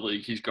 out of the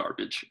league. He's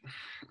garbage.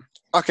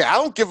 okay, I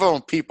don't give up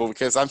on people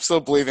because I'm still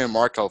believing in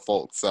Markel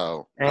Fultz.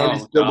 So And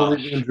he's still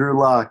believing in Drew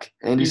Lock.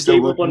 And You he's still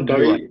gave up on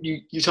believing in Drew Lock.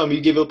 Darius. You tell me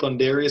you gave up on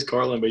Darius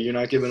Garland, but you're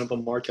not giving up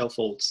on Markel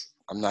Fultz.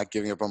 I'm not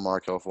giving up on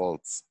Markel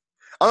Fultz.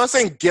 I'm not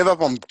saying give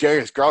up on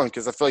Darius Garland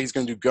because I feel like he's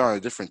going to do good on a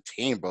different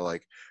team, but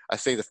like I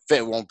say the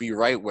fit won't be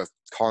right with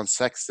Colin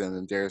Sexton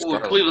and Darius Well,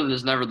 Garland. Cleveland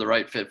is never the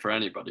right fit for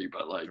anybody,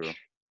 but like True.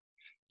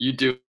 you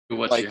do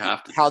what Like you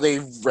have to. how they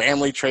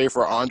randomly traded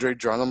for Andre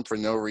Drummond for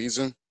no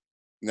reason.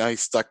 Now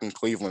he's stuck in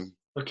Cleveland.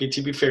 Okay,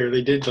 to be fair,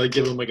 they did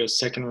give him like a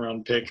second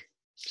round pick.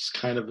 It's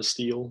kind of a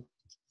steal.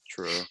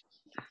 True.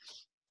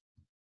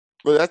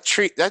 But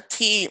that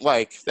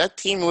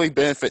team really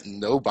benefit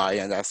nobody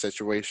in that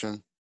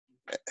situation.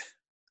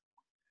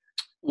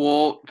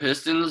 Well,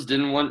 Pistons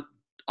didn't want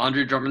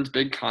Andre Drummond's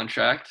big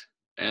contract,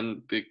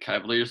 and the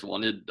Cavaliers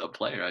wanted a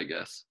player, I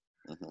guess.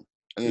 Mm-hmm. And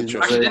then He's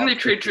Actually, Right. didn't they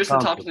trade Tristan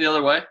Thompson the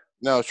other way?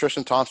 No,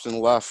 Tristan Thompson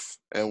left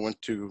and went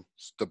to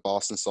the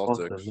Boston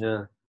Celtics. Boston,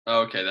 yeah.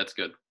 Oh, okay, that's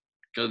good.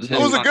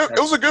 It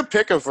was a good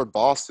pickup for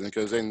Boston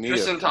because they needed.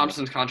 Tristan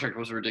Thompson's contract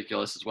was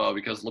ridiculous as well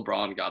because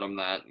LeBron got him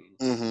that.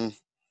 Mm-hmm.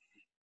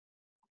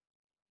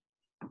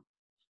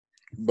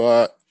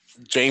 But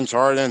James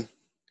Harden,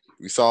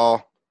 we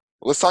saw.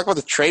 Let's talk about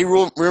the trade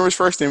rumors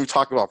first, then we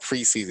talk about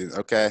preseason,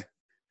 okay?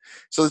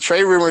 So the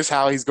trade rumors,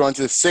 how he's going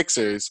to the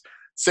Sixers.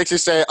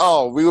 Sixers say,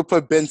 oh, we will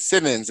put Ben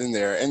Simmons in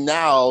there. And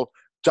now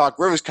Doc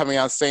Rivers coming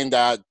out saying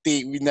that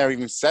we never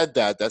even said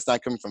that. That's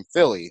not coming from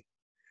Philly.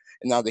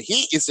 And now the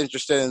Heat is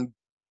interested in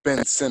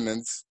Ben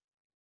Simmons.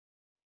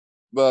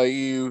 But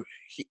and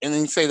then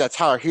you say that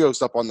Tyler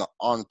Hero's up on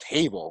the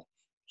table.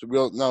 So we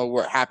don't know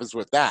what happens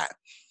with that.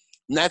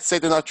 Nets say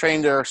they're not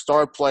trading their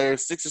star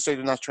players. Sixers say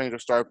they're not trading their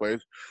star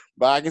players.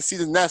 But I can see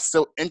the Nets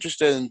still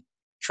interested in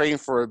trading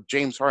for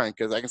James Harden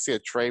because I can see a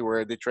trade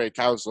where they trade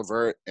Caris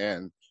LeVert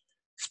and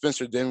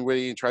Spencer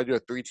Dinwiddie and try to do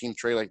a 3-team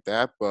trade like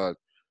that. But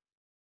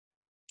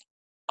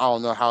I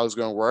don't know how it's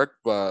going to work.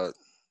 But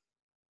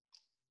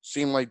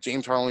seemed like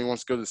James Harden only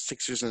wants to go to the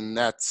Sixers and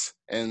Nets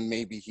and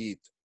maybe Heat.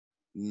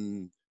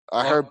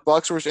 I heard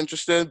Bucks was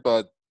interested,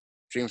 but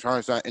James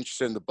Harden's not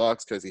interested in the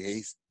Bucks because he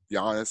hates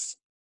Giannis.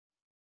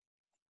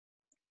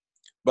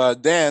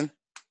 But then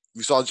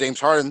we saw James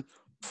Harden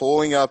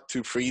pulling up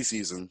to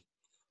preseason,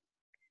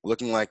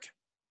 looking like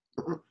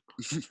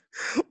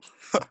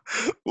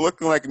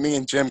me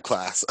in gym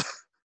class.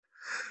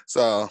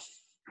 So,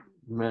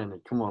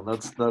 Man, come on,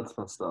 that's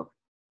messed up.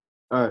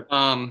 All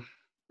right.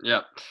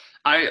 Yeah.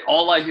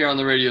 All I hear on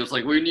the radio is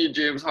like, we need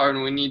James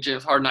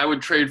Harden. I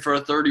would trade for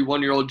a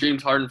 31-year-old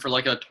James Harden for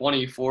like a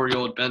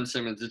 24-year-old Ben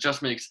Simmons. It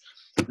just makes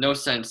no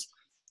sense.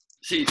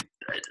 See,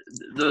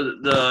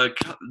 the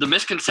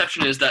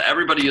misconception is that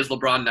everybody is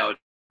LeBron nowadays.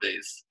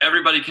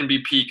 Everybody can be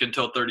peak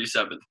until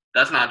 37.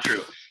 That's not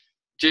true.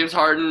 James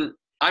Harden,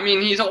 I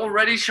mean, he's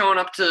already shown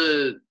up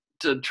to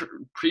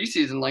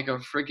preseason like a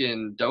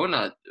freaking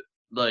donut.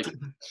 Like,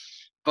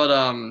 but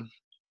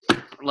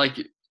like,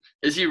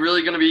 is he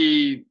really gonna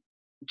be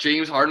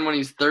James Harden when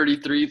he's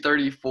 33,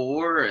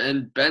 34?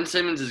 And Ben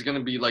Simmons is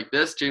gonna be like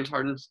this. James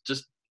Harden's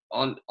just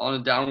on a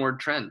downward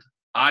trend,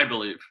 I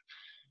believe.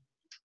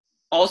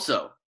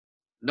 Also,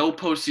 no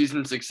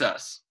postseason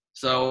success.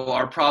 So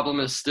our problem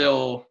is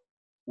still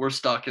we're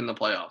stuck in the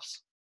playoffs.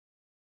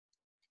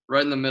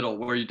 Right in the middle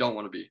where you don't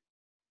want to be.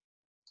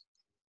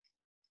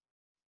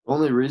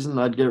 Only reason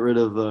I'd get rid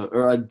of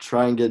or I'd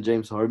try and get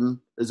James Harden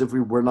is if we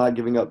were not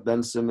giving up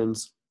Ben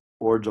Simmons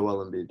or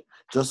Joel Embiid,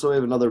 just so we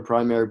have another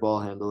primary ball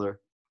handler.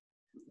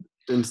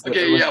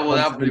 Okay, yeah, well,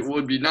 that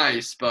would be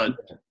nice, but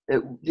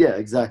yeah,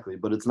 exactly,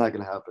 but it's not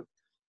going to happen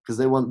because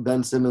they want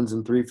Ben Simmons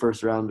and 3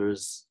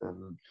 first-rounders.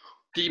 And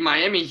the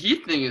Miami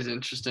Heat thing is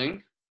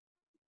interesting.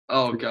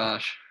 Oh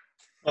gosh.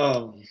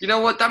 Oh, You know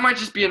what? That might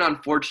just be an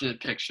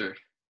unfortunate picture.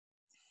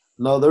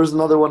 No, there was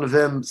another one of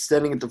him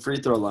standing at the free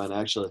throw line,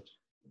 actually,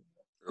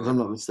 if I'm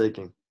not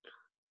mistaken.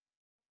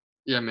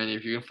 Yeah, Manny,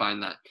 if you can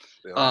find that.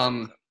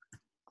 Yeah.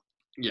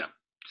 Yeah.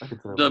 I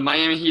could tell. The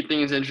Miami Heat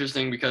thing is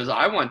interesting because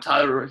I want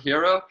Tyler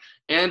Hero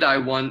and I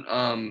want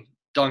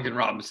Duncan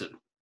Robinson.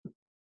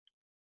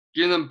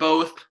 Giving them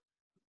both,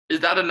 is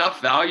that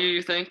enough value,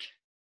 you think?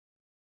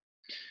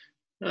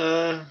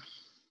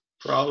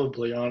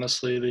 probably,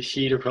 honestly. The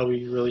Heat are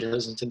probably really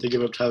hesitant to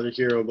give up Tyler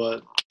Hero,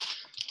 but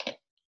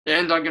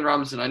And Duncan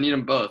Robinson, I need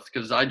them both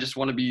because I just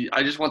want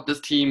this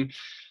team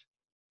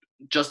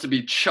just to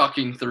be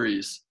chucking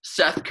threes.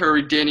 Seth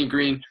Curry, Danny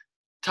Green,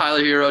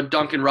 Tyler Hero,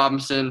 Duncan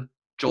Robinson,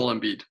 Joel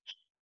Embiid.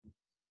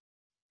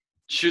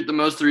 Shoot the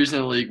most threes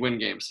in the league, win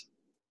games.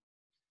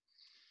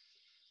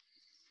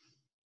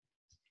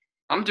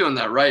 I'm doing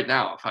that right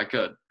now if I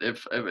could.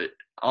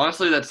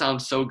 Honestly, that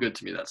sounds so good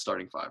to me, that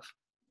starting five.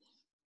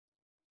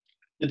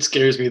 it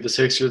scares me the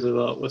Sixers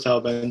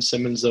without Ben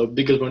Simmons, though,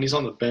 because when he's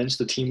on the bench,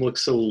 the team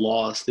looks so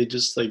lost. They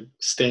just, like,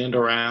 stand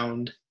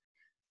around.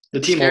 The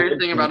The team scary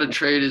thing about a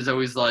trade is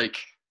always like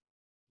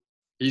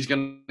he's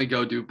gonna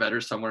go do better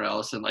somewhere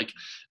else, and like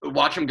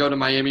watch him go to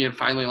Miami and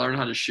finally learn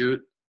how to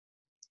shoot.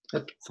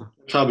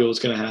 probably what's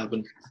going to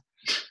happen.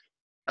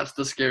 That's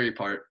the scary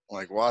part.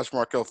 Like, watch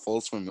Markel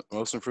Fultz win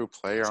Most Improved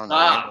Player on the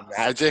Stop. Orlando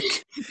Magic.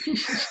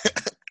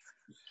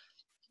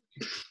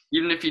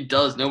 Even if he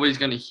does, nobody's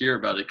gonna hear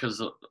about it because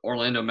the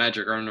Orlando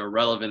Magic are an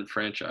irrelevant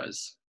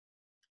franchise.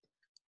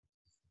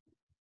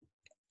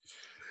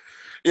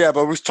 Yeah,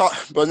 but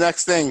But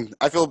next thing,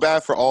 I feel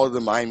bad for all of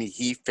the Miami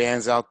Heat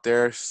fans out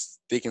there.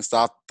 They can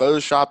stop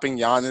photoshopping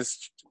Giannis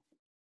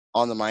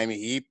on the Miami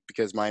Heat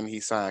because Miami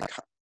Heat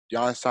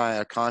Giannis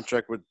signed a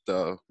contract with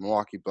the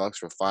Milwaukee Bucks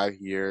for 5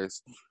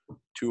 years,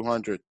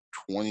 $220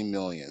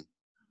 million.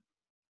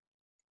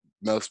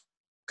 The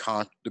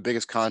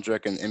biggest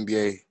contract in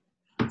NBA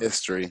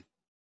history.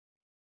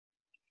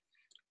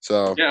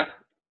 So Yeah,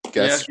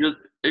 guess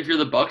if you're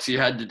the Bucks, you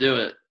had to do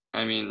it.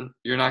 I mean,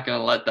 you're not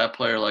gonna let that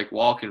player like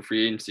walk in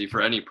free agency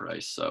for any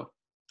price. So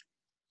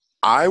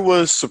I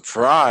was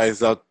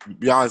surprised that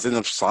Giannis ended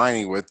up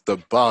signing with the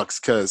Bucks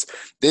because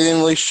they didn't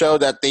really show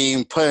that they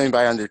even put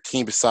anybody on their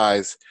team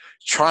besides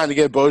trying to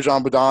get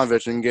Bojan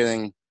Bogdanovic and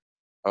getting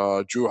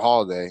Drew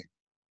Holiday.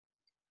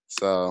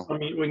 So I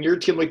mean, when you're a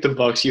team like the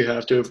Bucks, you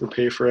have to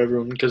overpay for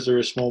everyone because they're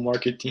a small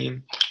market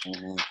team.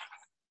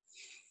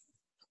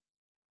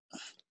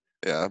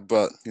 yeah,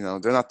 but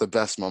they're not the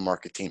best small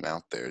market team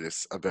out there.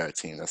 There's a better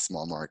team that's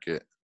small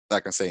market.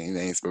 Not gonna say any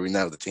names, but we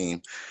know the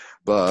team.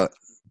 But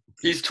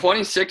he's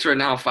 26 right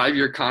now,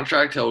 5-year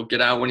contract. He'll get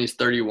out when he's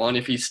 31.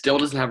 If he still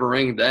doesn't have a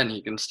ring, then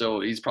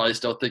he's probably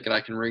still thinking I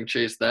can ring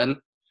chase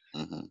then.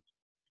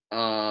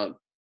 mm-hmm.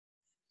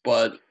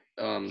 But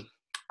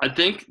I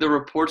think the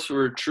reports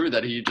were true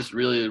that he just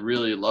really,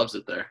 really loves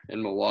it there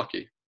in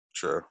Milwaukee.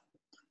 Sure.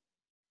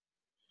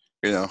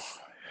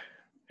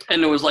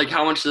 And it was like,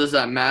 how much does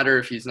that matter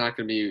if he's not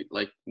going to be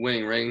like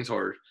winning rings,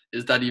 or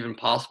is that even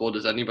possible?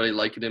 Does anybody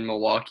like it in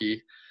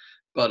Milwaukee?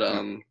 But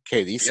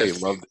KD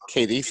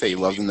say he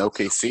loved in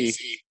OKC.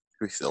 He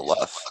still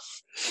left.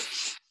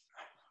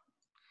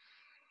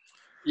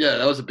 Yeah,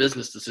 that was a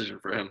business decision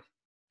for him.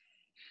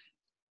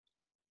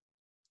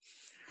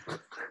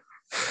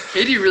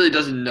 KD really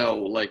doesn't know.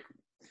 Like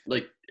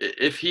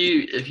if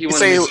he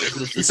went into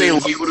business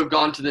decision, he would have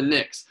gone to the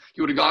Knicks.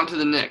 He would have gone to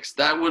the Knicks.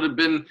 That would have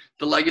been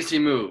the legacy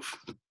move.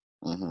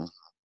 Mm-hmm.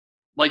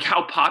 Like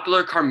how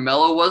popular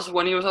Carmelo was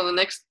when he was on the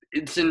Knicks,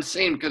 it's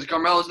insane because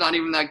Carmelo's not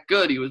even that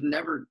good. He was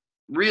never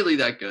really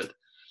that good.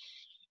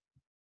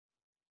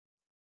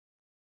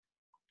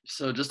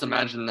 So just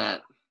imagine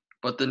that.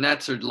 But the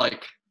Nets are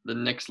like the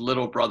Knicks'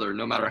 little brother,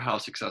 no matter how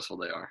successful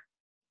they are.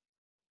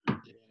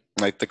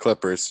 Like the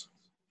Clippers.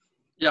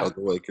 Yeah. Or the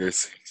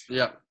Lakers.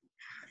 Yeah.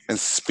 And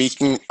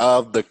speaking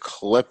of the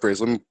Clippers,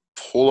 let me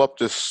pull up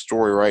this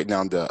story right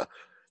now. The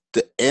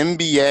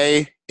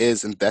NBA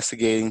is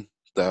investigating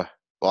the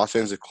Los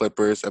Angeles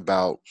Clippers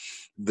about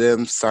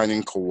them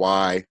signing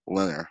Kawhi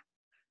Leonard.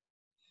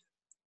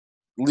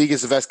 League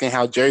is investigating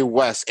how Jerry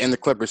West and the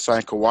Clippers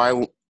signed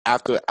Kawhi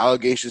after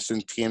allegations in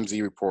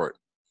TMZ report.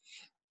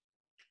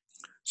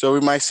 So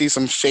we might see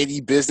some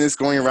shady business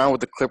going around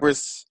with the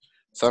Clippers.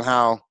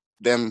 Somehow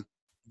them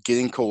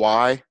getting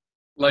Kawhi.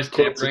 Like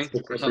tampering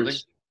or something.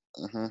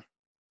 Mm-hmm.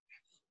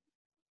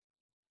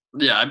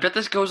 Yeah, I bet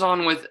this goes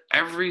on with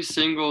every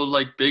single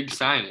like big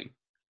signing.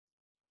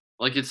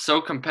 Like it's so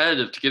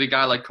competitive to get a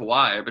guy like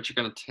Kawhi. I bet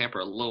you're gonna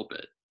tamper a little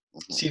bit.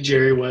 See,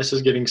 Jerry West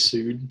is getting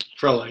sued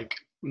for like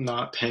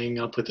not paying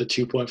up with the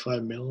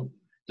 $2.5 million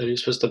that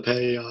he's supposed to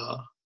pay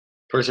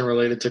person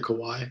related to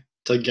Kawhi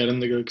to get him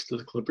to go to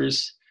the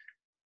Clippers.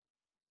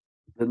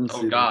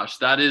 Oh gosh,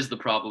 that is the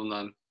problem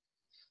then.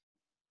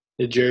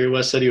 Yeah, Jerry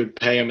West said he would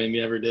pay him, and he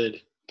never did.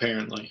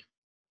 Apparently,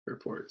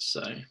 reports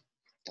say.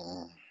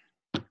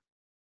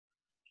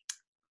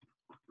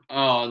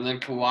 Oh, and then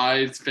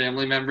Kawhi's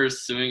family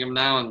members suing him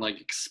now and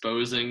like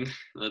exposing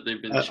that they've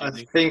been I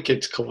cheating. think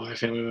it's Kawhi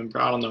family member.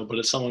 I don't know, but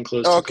it's someone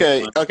close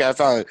Okay, to Kawhi. okay, I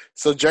found it.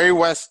 So Jerry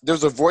West,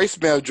 there's a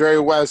voicemail of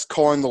Jerry West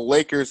calling the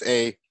Lakers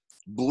a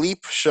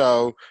bleep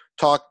show,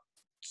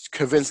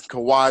 convincing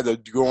Kawhi to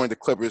join the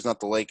Clippers, not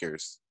the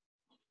Lakers.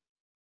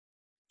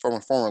 From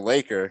a former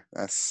Laker,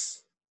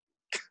 that's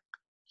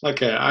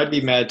Okay, I'd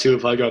be mad too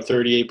if I got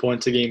 38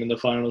 points a game in the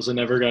finals and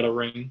never got a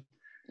ring.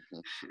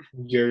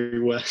 Jerry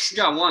West. He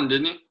got one,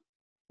 didn't he?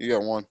 you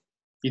got one.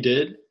 He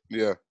did?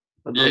 Yeah.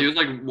 Yeah, he was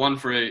like 1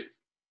 for 8.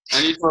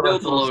 And he thought I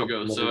built the saw logo,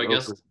 something that so was I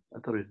guess over. I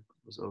thought he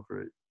was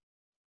over it.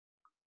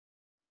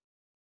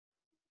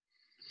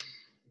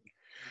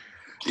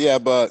 Yeah,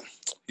 but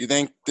you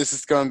think this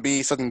is going to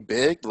be something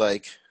big,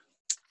 like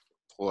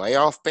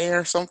playoff ban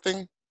or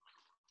something?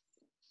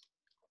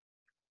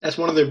 That's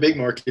one of their big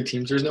market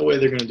teams. There's no way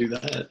they're going to do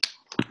that.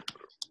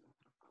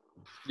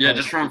 yeah,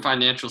 just from a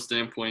financial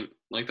standpoint,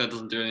 like that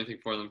doesn't do anything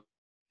for them.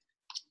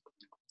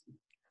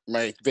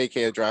 Might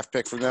vacate a draft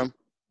pick from them.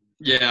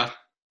 Yeah.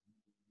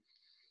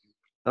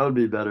 That would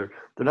be better.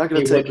 They're not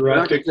going Hey, to what take. They're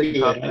not draft going pick to do take they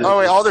top have? picks. Oh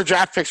wait, all their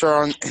draft picks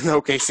are in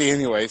OKC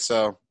anyway,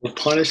 so They'll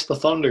punish the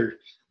Thunder.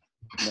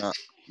 no.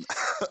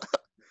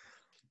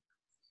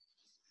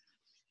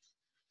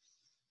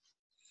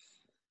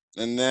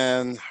 And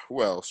then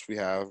who else we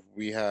have?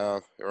 We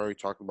already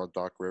talked about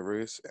Doc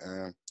Rivers,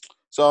 and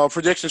so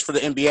predictions for the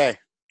NBA.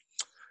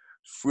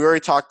 We already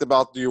talked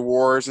about the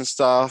awards and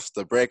stuff,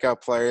 the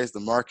breakout players,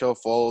 the Markel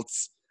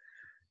Fultz.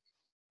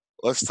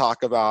 Let's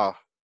talk about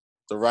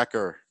the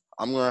record.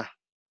 I'm gonna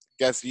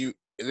guess you.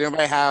 Does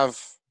anybody have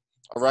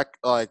a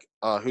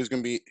who's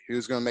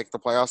gonna make the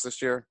playoffs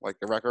this year? Like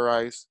the record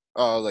rise,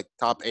 like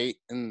top 8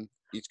 in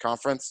each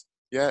conference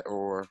yet?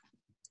 Or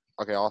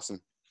okay,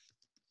 awesome.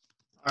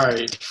 All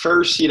right,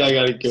 first seed I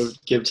got to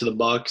give to the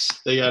Bucks.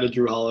 They got a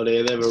Drew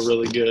Holiday. They have a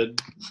really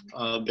good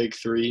big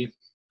three.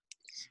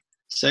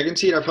 Second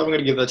seed, I'm probably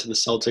going to give that to the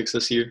Celtics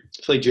this year.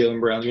 I feel like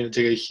Jaylen Brown's going to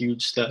take a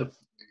huge step.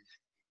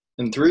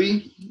 And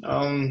 3,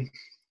 I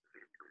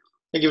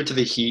give it to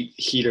the Heat.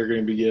 Heat are going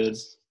to be good.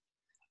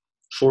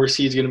 4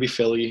 seed's going to be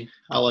Philly.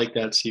 I like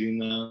that seeding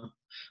though.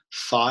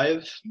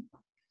 5,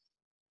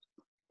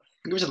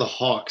 give it to the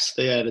Hawks.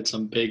 They added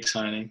some big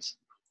signings.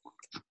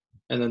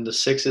 And then the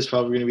 6 is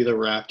probably going to be the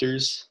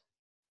Raptors.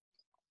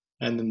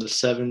 And then the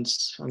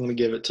 7's, I'm going to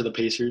give it to the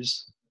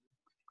Pacers.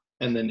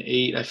 And then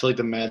 8, I feel like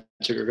the Magic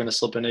are going to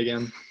slip in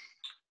again.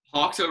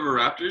 Hawks over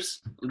Raptors?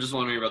 I'm just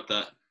wondering about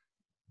that.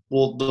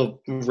 Well, the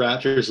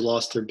Raptors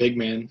lost their big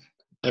man.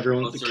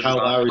 Everyone, Serge Kyle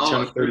Ibaka. Lowry's Oh,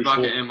 turning Serge 34.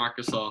 Ibaka and Marc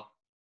Gasol.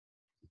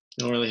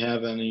 They don't really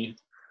have any.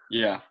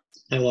 Yeah.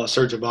 They lost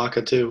Serge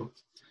Ibaka too.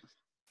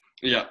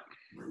 Yeah.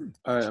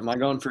 All right, am I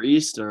going for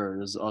East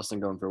or is Austin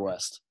going for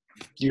West?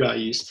 You got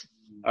East.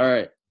 All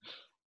right.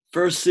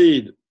 First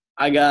seed,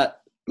 I got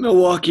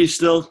Milwaukee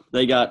still.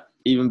 They got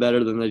even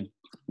better than they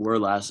were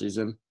last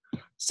season.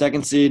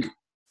 Second seed,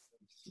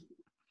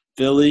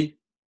 Philly.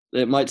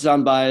 It might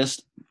sound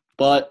biased,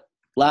 but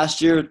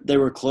last year they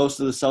were close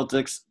to the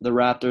Celtics, the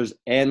Raptors,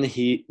 and the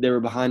Heat. They were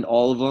behind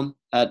all of them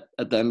at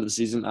the end of the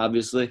season,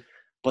 obviously.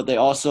 But they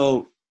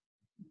also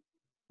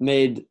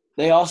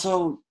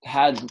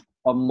had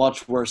a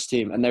much worse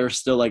team, and they were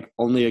still like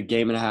only a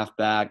game and a half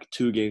back,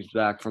 2 games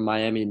back from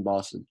Miami and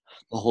Boston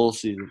the whole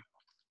season.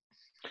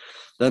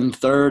 Then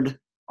third,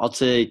 I'll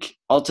take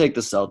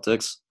the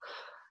Celtics.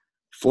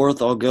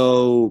 Fourth, I'll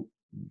go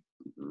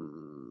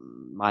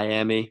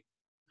Miami.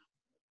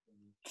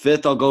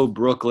 Fifth, I'll go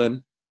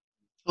Brooklyn.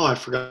 Oh, I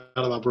forgot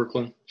about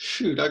Brooklyn.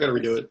 Shoot, I got to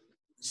redo it.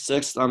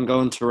 Sixth, I'm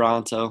going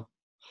Toronto.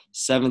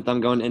 Seventh, I'm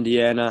going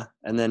Indiana.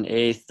 And then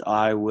eighth,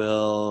 I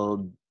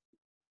will –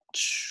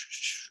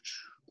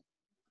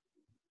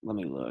 let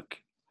me look.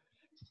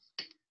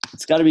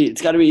 It's got to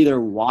be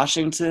either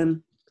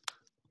Washington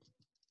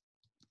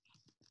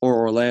or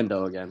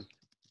Orlando again.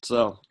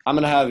 So I'm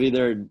going to have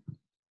either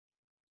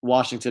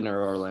Washington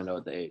or Orlando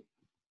at the 8.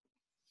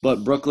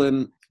 But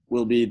Brooklyn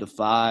will be the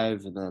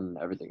 5, and then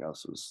everything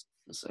else was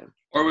the same.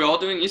 Are we all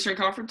doing Eastern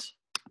Conference?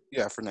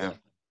 Yeah, for now.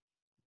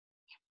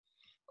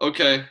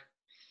 Okay.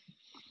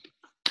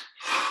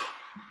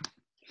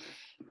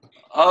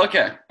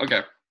 Okay.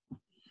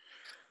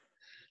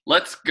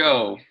 Let's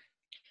go.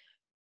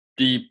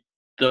 The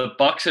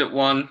Bucks at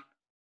 1,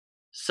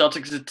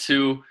 Celtics at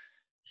 2,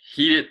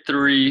 Heat at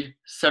 3,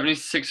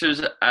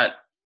 76ers at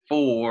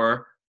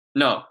 4.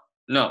 No.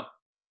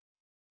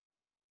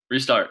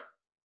 Restart.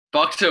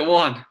 Bucks at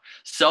 1,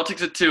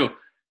 Celtics at 2.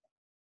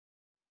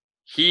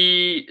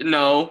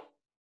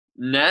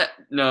 Net,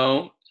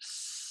 no.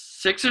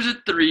 Sixers at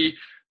 3,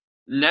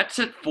 Nets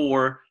at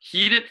 4,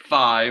 Heat at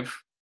 5,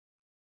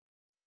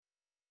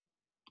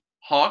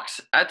 Hawks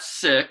at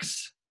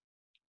 6.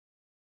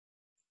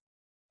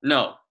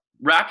 No.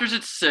 Raptors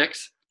at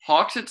 6,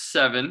 Hawks at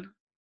 7.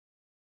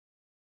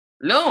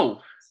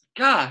 No.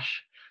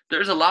 Gosh.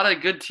 There's a lot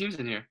of good teams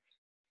in here.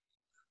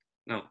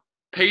 No.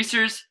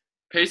 Pacers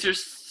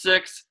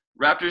 6,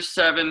 Raptors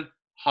 7,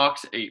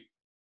 Hawks 8.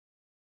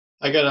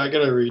 I gotta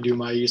redo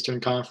my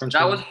Eastern Conference.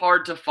 That one. was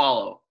hard to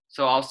follow,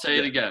 so I'll say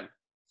it again.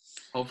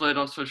 Hopefully I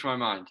don't switch my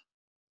mind.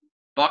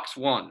 Bucks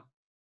 1.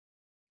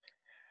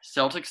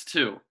 Celtics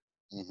 2.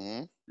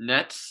 Mm-hmm.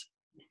 Nets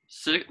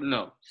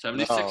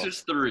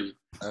 76ers 3.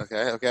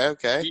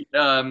 Okay.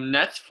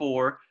 Nets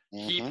 4.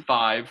 Heat Mm-hmm.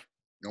 5.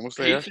 Almost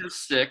there. Pacers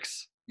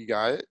 6. You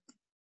got it.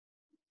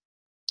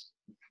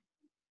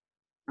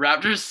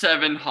 Raptors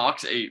 7.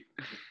 Hawks 8.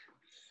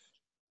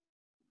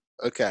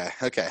 Okay.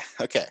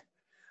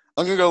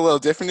 I'm gonna go a little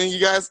different than you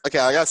guys. Okay,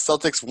 I got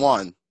Celtics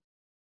 1.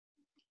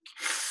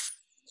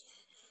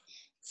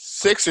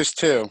 Sixers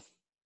 2.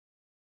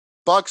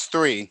 Bucks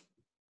 3.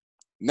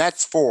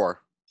 Nets 4.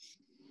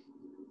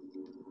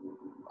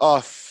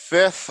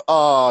 Fifth.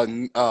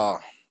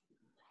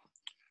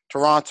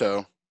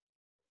 Toronto.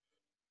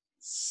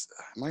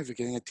 Am I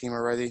forgetting a team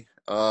already?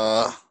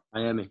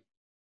 Miami.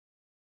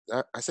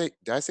 Did I say?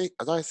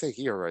 I thought I said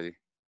he already.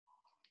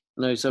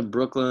 No, you said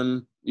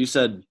Brooklyn. You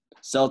said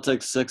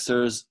Celtics,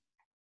 Sixers,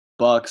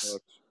 Bucks,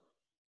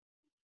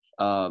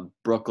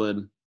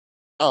 Brooklyn.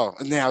 Oh,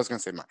 and then I was gonna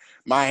say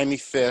Miami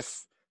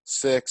 5th,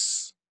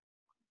 6.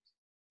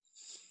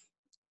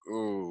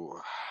 Ooh,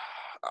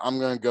 I'm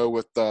gonna go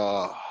with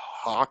the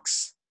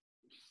Hawks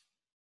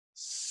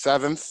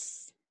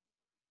 7th.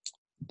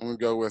 I'm gonna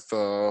go with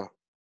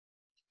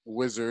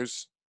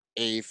Wizards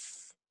 8th.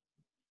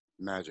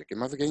 Magic.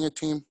 Am I forgetting a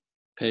team?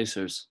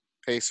 Pacers.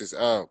 Pacers.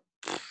 Oh,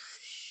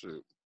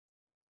 shoot.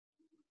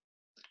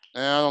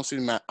 I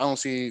don't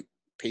see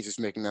Pacers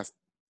making that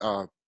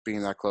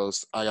being that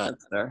close. I got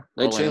That's fair.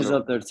 They changed Orlando.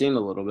 up their team a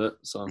little bit,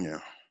 so Yeah.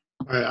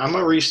 All right, I'm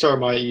gonna restart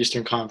my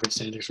Eastern Conference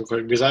standings real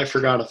quick because I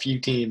forgot a few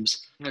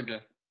teams. Okay.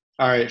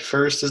 All right,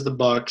 first is the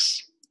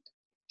Bucks.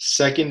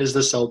 Second is the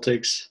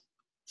Celtics.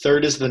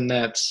 Third is the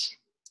Nets.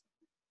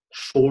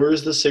 4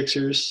 is the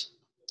Sixers.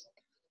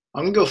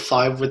 I'm gonna go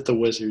 5 with the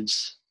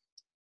Wizards.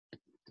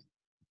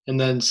 And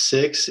then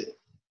 6,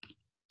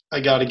 I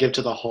gotta give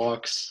to the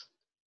Hawks.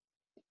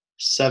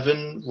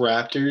 7,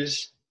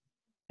 Raptors.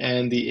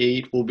 And the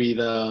 8 will be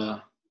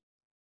the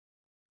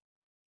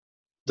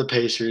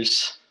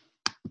Pacers.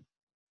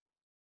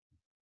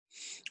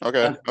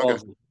 Okay. That's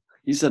ballsy.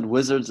 You said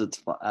Wizards at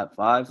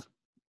 5.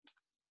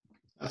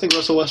 I think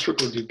Russell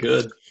Westbrook would be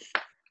good.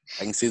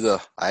 I can see the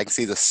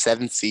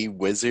 7th seed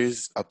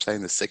Wizards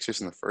upsetting the Sixers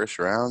in the first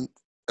round.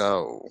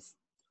 Oh.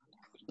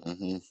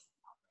 Mm-hmm.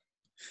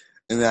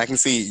 And then I can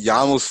see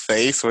Yamu's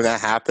face when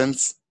that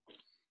happens.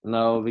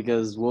 No,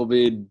 because it'll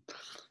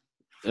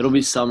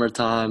be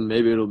summertime.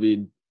 Maybe it'll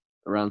be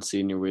around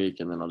senior week,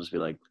 and then I'll just be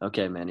like,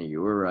 okay, Manny,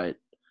 you were right.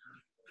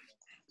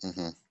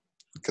 Mm-hmm.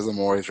 Because I'm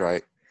always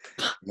right.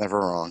 Never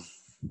wrong.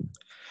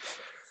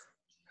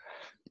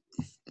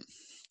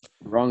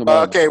 Wrong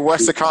about Okay,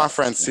 Western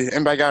Conference.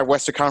 Anybody got a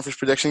Western Conference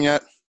prediction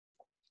yet?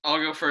 I'll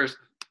go first.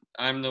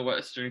 I'm the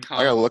Western I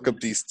Conference. gotta look up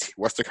these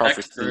Western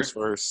Conference Expert. teams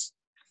first.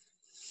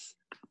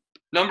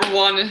 Number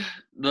 1,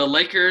 the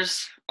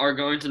Lakers are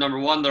going to number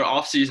 1. Their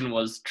offseason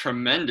was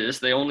tremendous.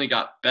 They only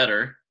got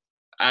better,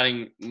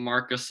 adding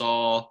Marc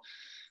Gasol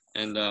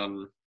and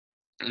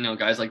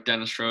guys like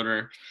Dennis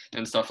Schroeder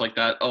and stuff like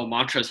that. Oh,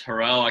 Montrezl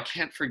Harrell. I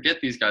can't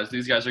forget these guys.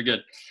 These guys are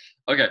good.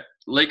 Okay,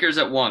 Lakers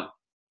at 1.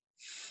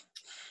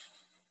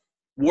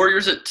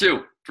 Warriors at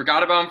 2.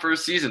 Forgot about them for a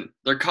season.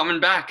 They're coming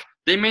back.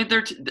 They made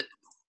their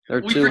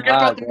we too forget high,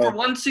 about them bro. for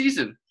one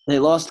season. They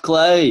lost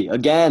Clay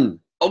again.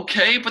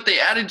 Okay, but they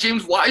added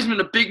James Wiseman,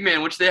 a big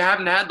man, which they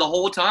haven't had the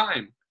whole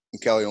time.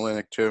 And Kelly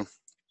Olynyk too.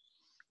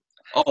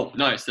 Oh,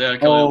 nice. They had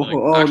Kelly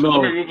Olynyk. Actually, no.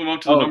 let me move them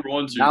up to the number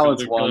 1 seed. Now 'cause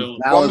it's they're one. Kelly-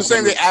 Now Well, I'm it's just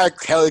saying one. they added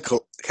Kelly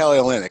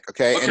Olynyk,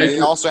 okay? And Okay. they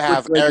also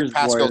have Lakers, Eric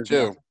Pascal Warriors,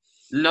 too.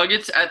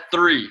 Nuggets at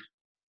 3.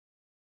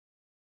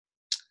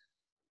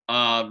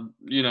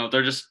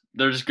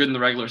 They're just good in the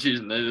regular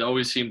season. They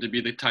always seem to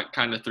be the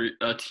kind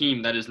of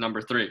team that is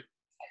number 3.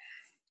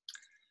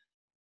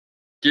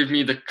 Give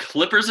me the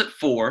Clippers at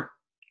 4.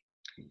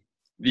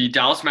 The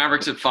Dallas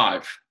Mavericks at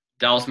 5.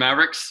 Dallas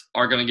Mavericks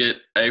are going to get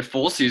a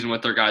full season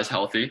with their guys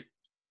healthy.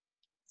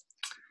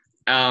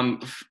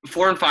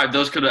 4 and 5,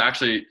 those could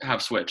actually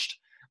have switched.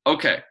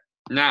 Okay,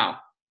 now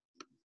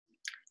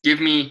give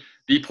me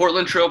the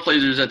Portland Trail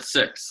Blazers at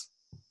 6.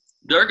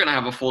 They're going to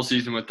have a full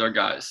season with their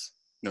guys.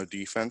 No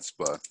defense,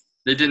 but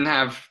They didn't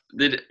have –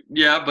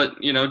 but,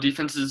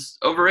 defense is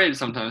overrated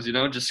sometimes,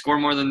 just score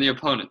more than the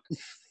opponent.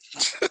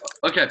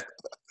 Okay,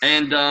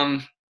 and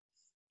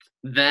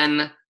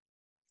then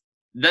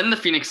the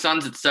Phoenix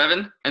Suns at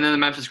 7, and then the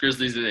Memphis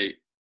Grizzlies at 8.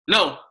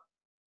 No,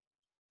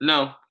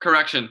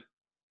 correction.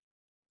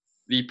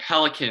 The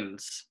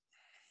Pelicans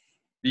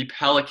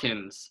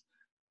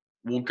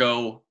will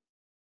go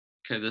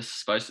 – okay,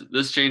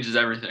 this changes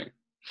everything.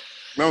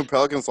 remember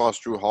Pelicans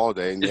lost Drew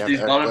Holiday and they It's have these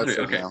Eric bottom 3.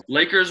 Bledsoe Okay, now.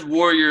 Lakers,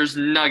 Warriors,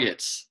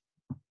 Nuggets,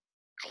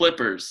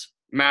 Clippers,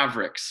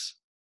 Mavericks.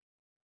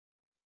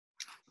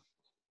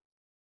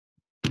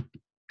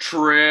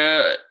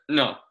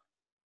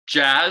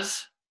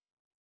 Jazz.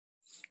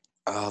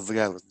 Oh, the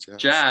guy with Jazz.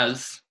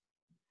 Jazz,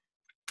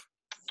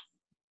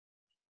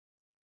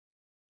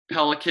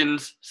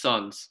 Pelicans,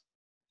 Suns.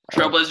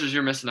 Trailblazers,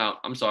 you're missing out.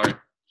 I'm sorry.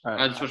 All I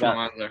right, just switched my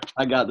mind there.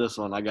 I got this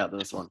one.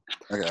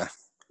 Okay.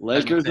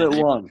 Lakers at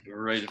 1. We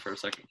were ready for a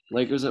second.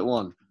 Lakers at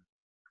 1.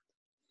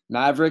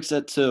 Mavericks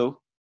at 2.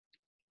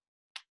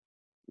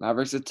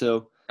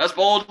 That's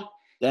bold.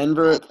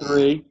 Denver at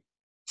 3.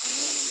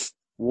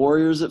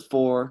 Warriors at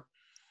 4.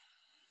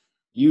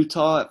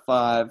 Utah at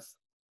 5.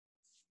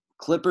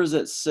 Clippers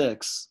at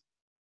 6.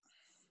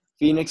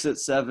 Phoenix at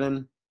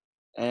 7.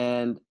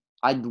 And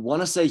I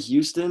want to say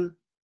Houston,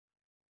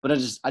 but I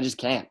just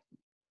can't.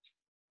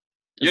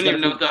 You don't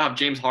even know if they'll have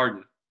James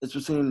Harden. It's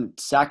between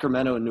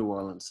Sacramento and New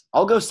Orleans.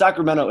 I'll go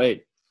Sacramento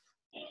 8.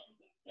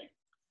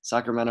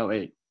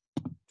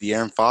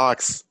 De'Aaron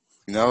Fox,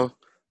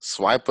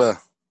 swiper.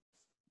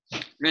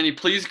 Manny,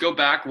 please go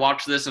back,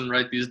 watch this, and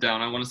write these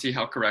down. I want to see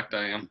how correct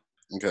I am.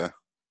 Okay.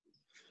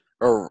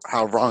 Or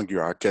how wrong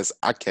you are, because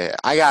I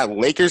got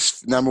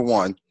Lakers number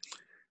 1,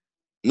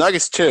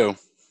 Nuggets 2,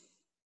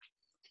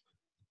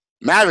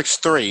 Mavericks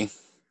 3,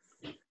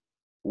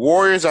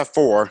 Warriors at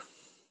 4,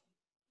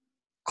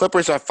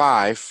 Clippers at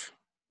 5.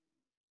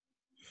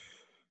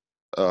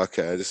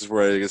 Okay, this is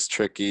where it gets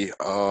tricky.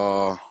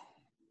 Don't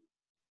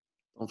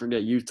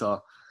forget Utah.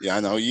 Yeah, I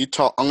know.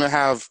 Utah, I'm going to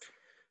have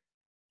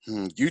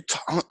Utah.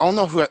 I don't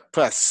know who I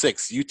put at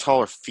 6, Utah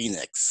or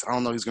Phoenix. I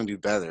don't know who's going to do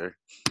better.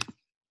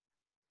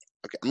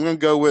 Okay, I'm going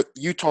to go with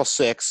Utah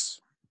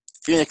 6,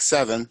 Phoenix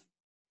 7.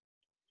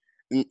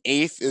 And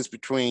 8th is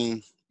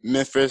between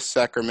Memphis,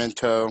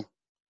 Sacramento,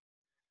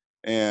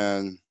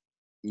 and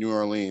New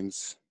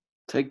Orleans.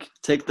 Take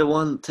the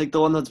one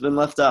that's been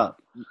left out.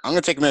 I'm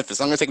going to take Memphis.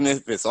 I'm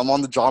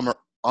on the Ja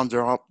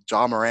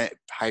Morant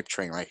hype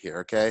train right here,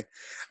 okay?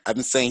 I've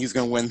been saying he's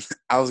going to win.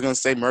 I was going to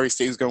say Murray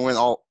State was going to win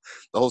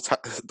the whole time.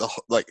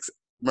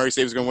 Murray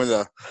State was going to win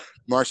the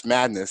March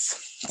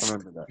Madness. I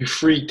remember that. You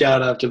freaked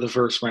out after the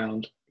first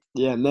round.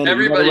 Yeah, and then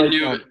everybody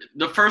knew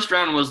the first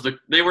round was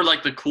they were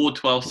like the cool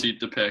 12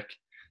 seed to pick.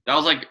 That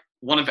was like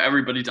one of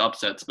everybody's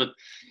upsets. But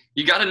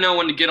you got to know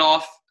when to get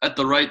off at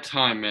the right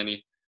time,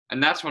 Manny.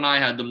 And that's when I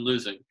had them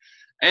losing.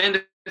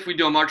 And if we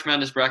do a March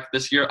Madness bracket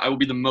this year, I will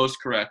be the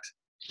most correct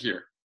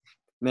here.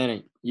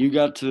 Manny, you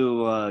got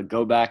to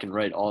go back and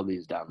write all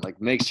these down. Like,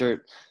 make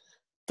sure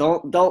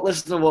don't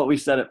listen to what we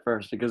said at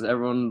first because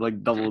everyone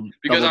doubled.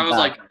 Because I was back.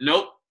 like,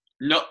 nope.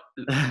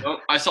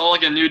 I saw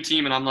like a new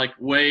team, and I'm like,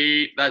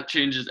 wait, that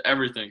changes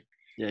everything.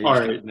 Yeah. All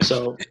right,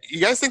 so you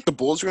guys think the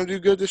Bulls are going to do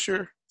good this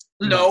year?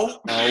 No.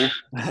 No.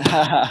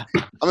 I'm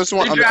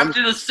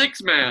drafted a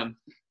 6-man.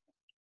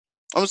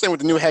 I'm just saying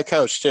with the new head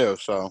coach too.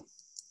 So.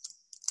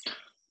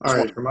 All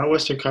right, for my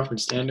Western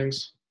Conference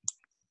standings,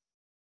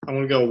 I'm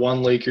going to go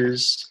 1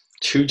 Lakers,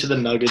 2 to the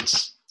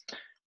Nuggets,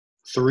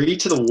 3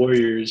 to the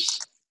Warriors,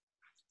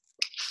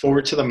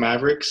 4 to the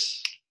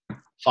Mavericks,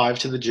 5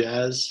 to the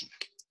Jazz,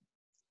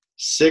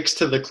 6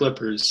 to the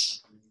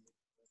Clippers,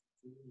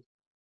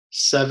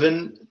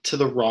 7 to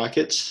the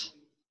Rockets.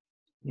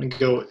 I'm going to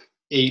go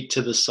 8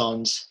 to the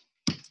Suns.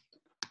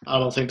 I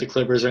don't think the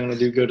Clippers are going to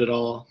do good at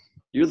all.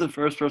 You're the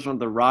first person with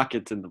the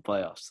Rockets in the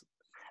playoffs.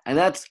 And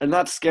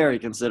that's scary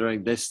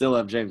considering they still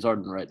have James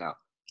Harden right now.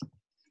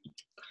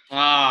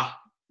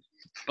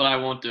 But I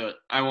won't do it.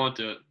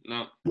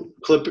 No.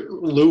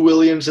 Lou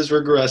Williams is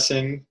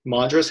regressing.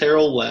 Montrezl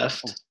Harrell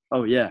left.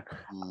 Oh yeah.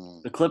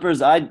 The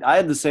Clippers, I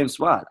had the same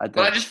spot. But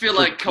I just feel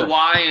like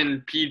Kawhi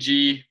and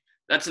PG,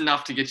 that's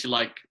enough to get you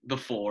like the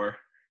 4.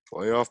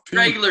 Playoff P.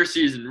 Regular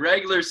season.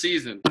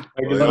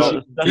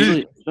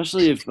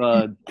 Especially if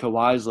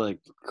Kawhi's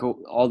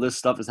all this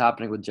stuff is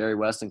happening with Jerry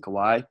West and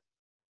Kawhi.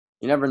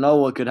 You never know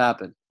what could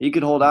happen. He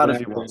could hold out if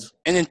he wants.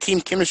 And in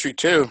team chemistry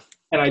too.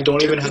 And I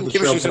don't even have the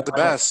chemistry's at the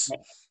best.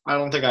 I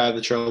don't think I have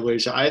the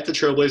Trailblazers. I have the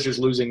Trailblazers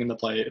losing in the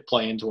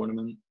play-in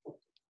tournament.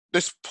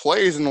 There's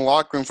players in the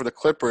locker room for the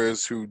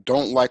Clippers who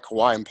don't like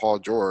Kawhi and Paul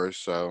George,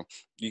 so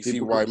you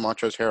see why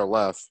Montrezl Harrell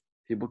left.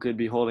 People could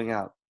be holding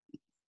out.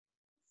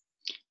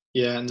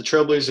 Yeah, and the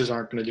Trailblazers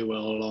aren't going to do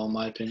well at all, in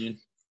my opinion.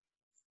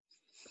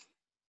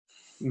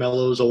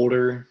 Melo's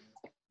older.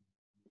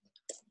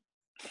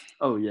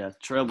 Oh, yeah.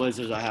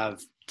 Trailblazers I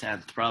have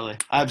 10th, probably.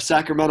 I have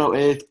Sacramento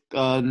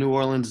 8th, New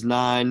Orleans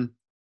 9.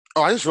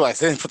 Oh, I just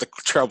realized I didn't put the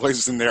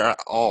Trailblazers in there at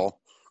all.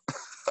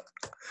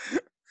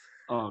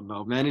 Oh,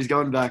 no. Manny's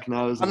going back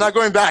now. I'm not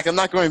going back,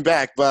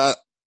 but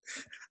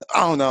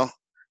I don't know.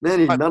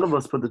 Manny, none of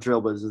us put the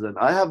Trailblazers in.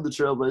 I have the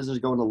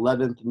Trailblazers going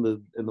 11th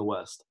in the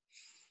West.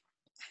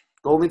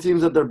 The only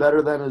teams that they're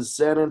better than is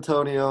San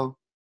Antonio,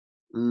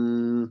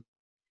 Minnesota,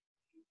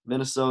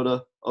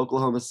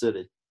 Oklahoma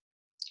City.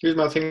 Here's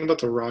my thing about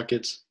the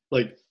Rockets.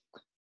 They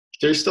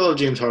still have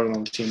James Harden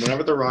on the team.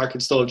 Whenever the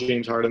Rockets still have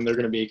James Harden, they're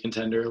going to be a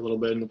contender a little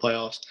bit in the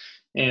playoffs.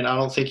 And I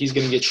don't think he's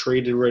going to get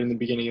traded right in the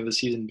beginning of the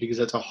season because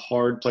that's a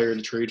hard player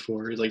to trade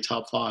for. He's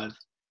top 5.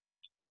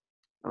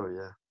 Oh,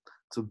 yeah.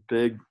 It's a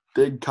big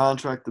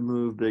contract to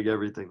move, big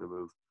everything to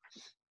move.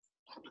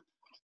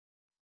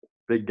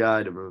 Big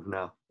guy to move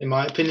now. In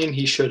my opinion,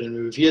 he shouldn't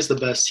move. He has the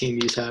best team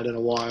he's had in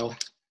a while.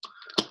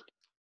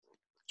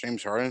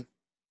 James Harden?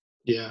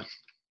 Yeah.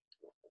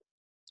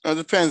 It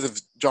depends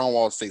if John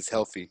Wall stays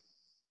healthy.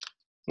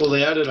 Well,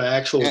 they added an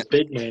actual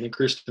big man in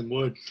Christian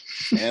Wood.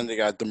 And they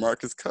got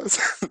DeMarcus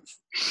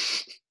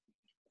Cousins.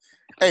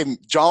 Hey,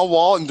 John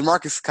Wall and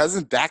DeMarcus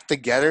Cousins back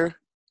together,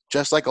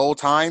 just like old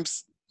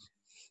times.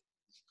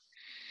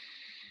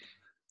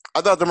 I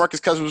thought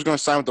DeMarcus Cousins was going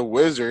to sign with the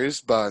Wizards,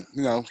 but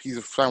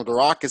he's signed with the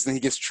Rockets, and he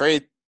gets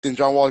traded. Then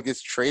John Wall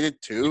gets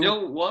traded too. You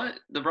know what?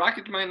 The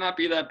Rockets might not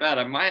be that bad.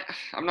 I'm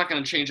not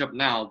gonna change up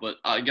now, but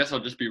I guess I'll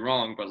just be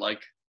wrong. But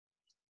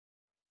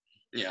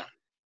yeah.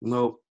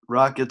 Nope.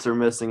 Rockets are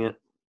missing it.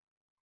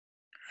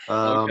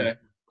 Okay.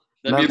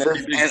 That'd be a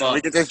pretty big And bust.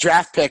 we get this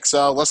draft pick,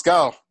 so let's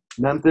go.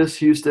 Memphis,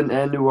 Houston,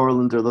 and New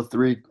Orleans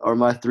are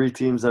my three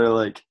teams that are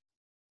like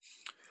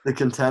the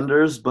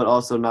contenders, but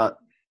also not.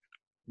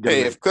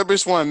 Hey, if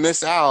Clippers want to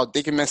miss out,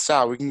 they can miss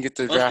out. We can get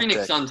their Those draft Phoenix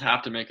pick. Suns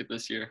have to make it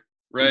this year,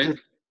 right?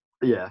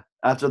 Yeah,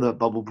 after the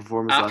bubble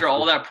performance. After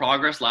all that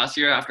progress last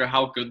year, after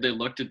how good they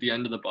looked at the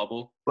end of the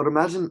bubble. But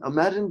imagine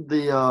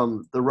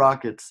the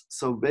Rockets.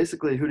 So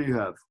basically, who do you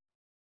have?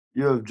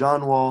 You have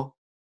John Wall,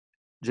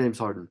 James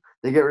Harden.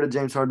 They get rid of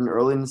James Harden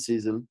early in the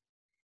season.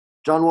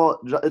 John Wall,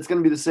 it's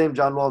going to be the same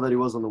John Wall that he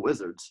was on the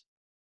Wizards.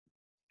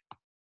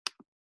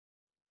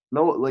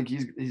 No, like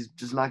he's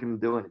just not going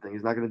to do anything.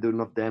 He's not going to do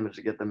enough damage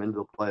to get them into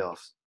the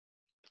playoffs.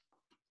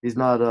 He's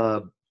not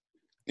And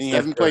he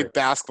hasn't played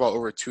basketball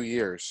over 2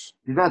 years.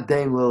 He's not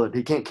Dame Lillard.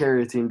 He can't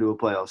carry a team to a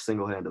playoff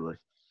single-handedly.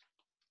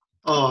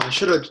 Oh, I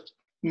should have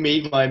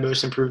made my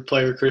most improved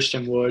player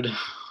Christian Wood.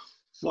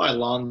 Why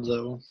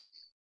Lonzo?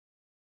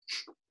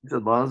 You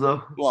said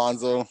Lonzo?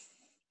 Lonzo.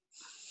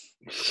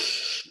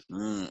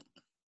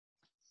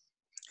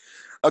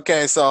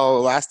 Okay, so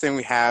last thing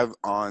we have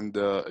on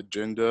the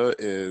agenda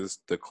is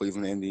the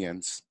Cleveland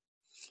Indians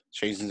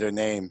changing their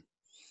name.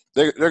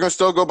 They're going to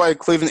still go by the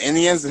Cleveland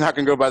Indians. They're not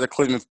going to go by the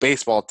Cleveland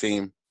baseball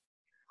team.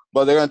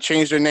 But they're going to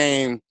change their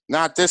name,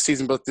 not this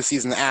season, but the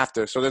season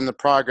after. So they're in the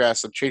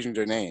progress of changing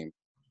their name.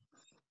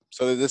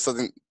 So this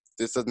doesn't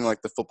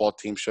like the football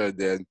team should have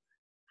did.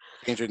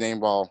 Change their name,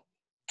 well,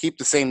 keep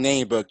the same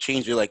name, but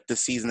change it like the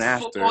season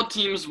after. Football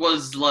teams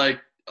was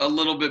like a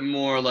little bit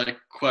more like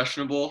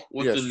questionable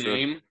with the true.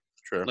 name.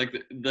 True.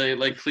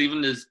 Like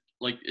Cleveland is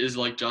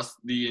just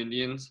the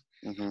Indians.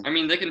 Mm-hmm. I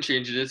mean, they can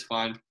change it. It's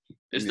fine.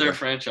 It's their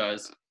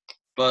franchise.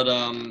 But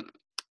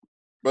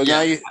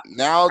yeah.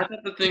 now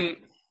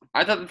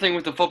I thought the thing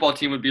with the football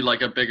team would be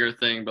like a bigger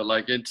thing, but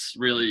like it's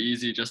really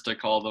easy just to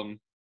call them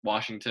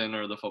Washington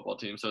or the football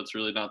team, so it's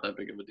really not that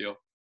big of a deal.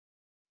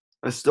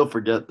 I still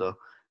forget though.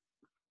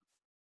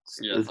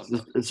 Yeah,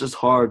 it's just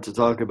hard to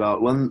talk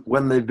about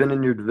when they've been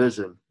in your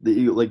division, the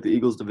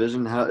Eagles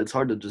division. It's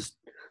hard to just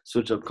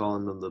switch up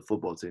calling them the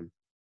football team.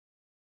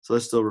 So I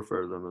still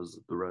refer to them as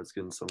the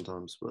Redskins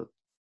sometimes, but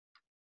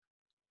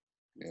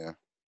yeah.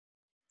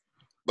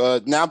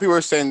 But now people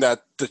are saying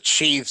that the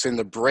Chiefs and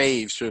the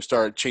Braves should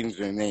start changing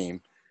their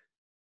name.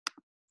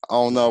 I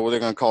don't know what they're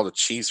going to call the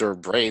Chiefs or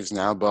Braves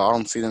now, but I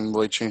don't see them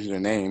really changing their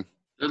name.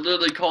 They're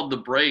literally called the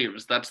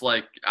Braves. That's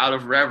like out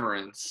of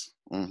reverence.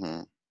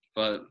 Mm-hmm.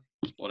 But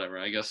whatever.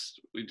 I guess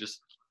we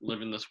just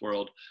live in this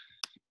world.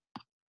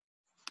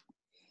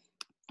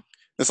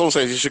 This also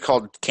says you should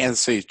call Kansas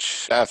City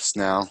Chiefs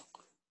now.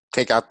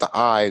 Take out the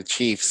I,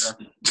 Chiefs.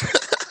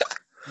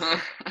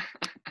 Yeah.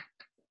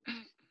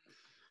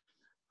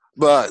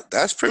 But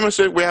that's pretty much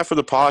it we have for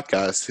the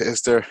podcast.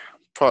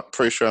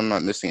 Pretty sure I'm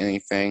not missing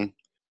anything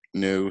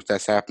new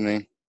that's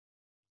happening.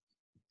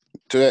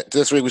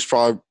 This week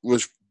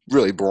was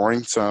really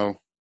boring. So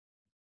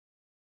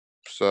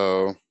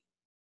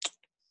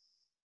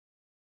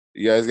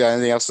you guys got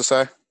anything else to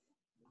say?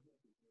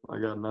 I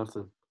got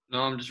nothing.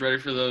 No, I'm just ready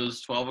for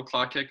those 12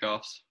 o'clock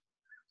kickoffs.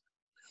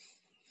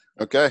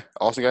 Okay.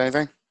 Austin, got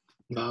anything?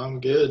 No, I'm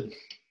good.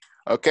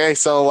 Okay,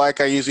 so like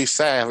I usually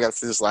say, I've got to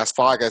do this last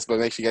podcast, but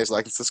make sure you guys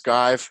like and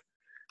subscribe.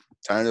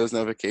 Turn those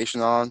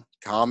notifications on.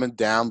 Comment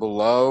down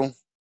below.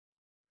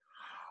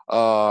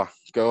 Go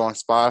on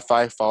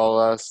Spotify, follow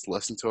us,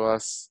 listen to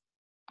us.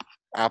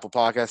 Apple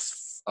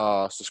Podcasts,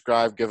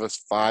 subscribe, give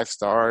us 5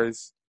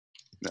 stars.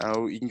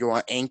 You can go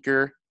on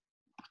Anchor,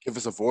 give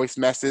us a voice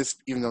message,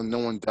 even though no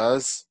one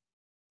does.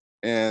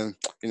 And,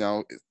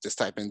 just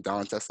type in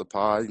Don Tesla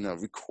Pod,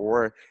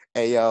 record.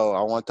 Hey, yo,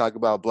 I want to talk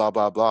about blah,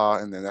 blah, blah.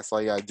 And then that's all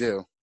you got to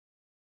do.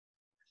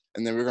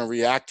 And then we're going to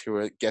react to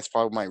it. Guess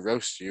probably might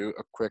roast you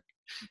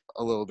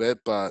a little bit,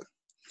 but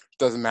it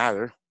doesn't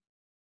matter.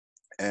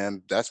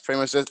 And that's pretty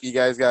much what you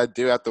guys got to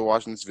do after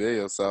watching this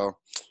video. So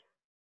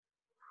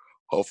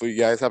hopefully you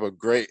guys have a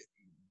great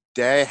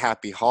day.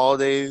 Happy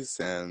holidays.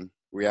 And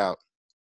we out.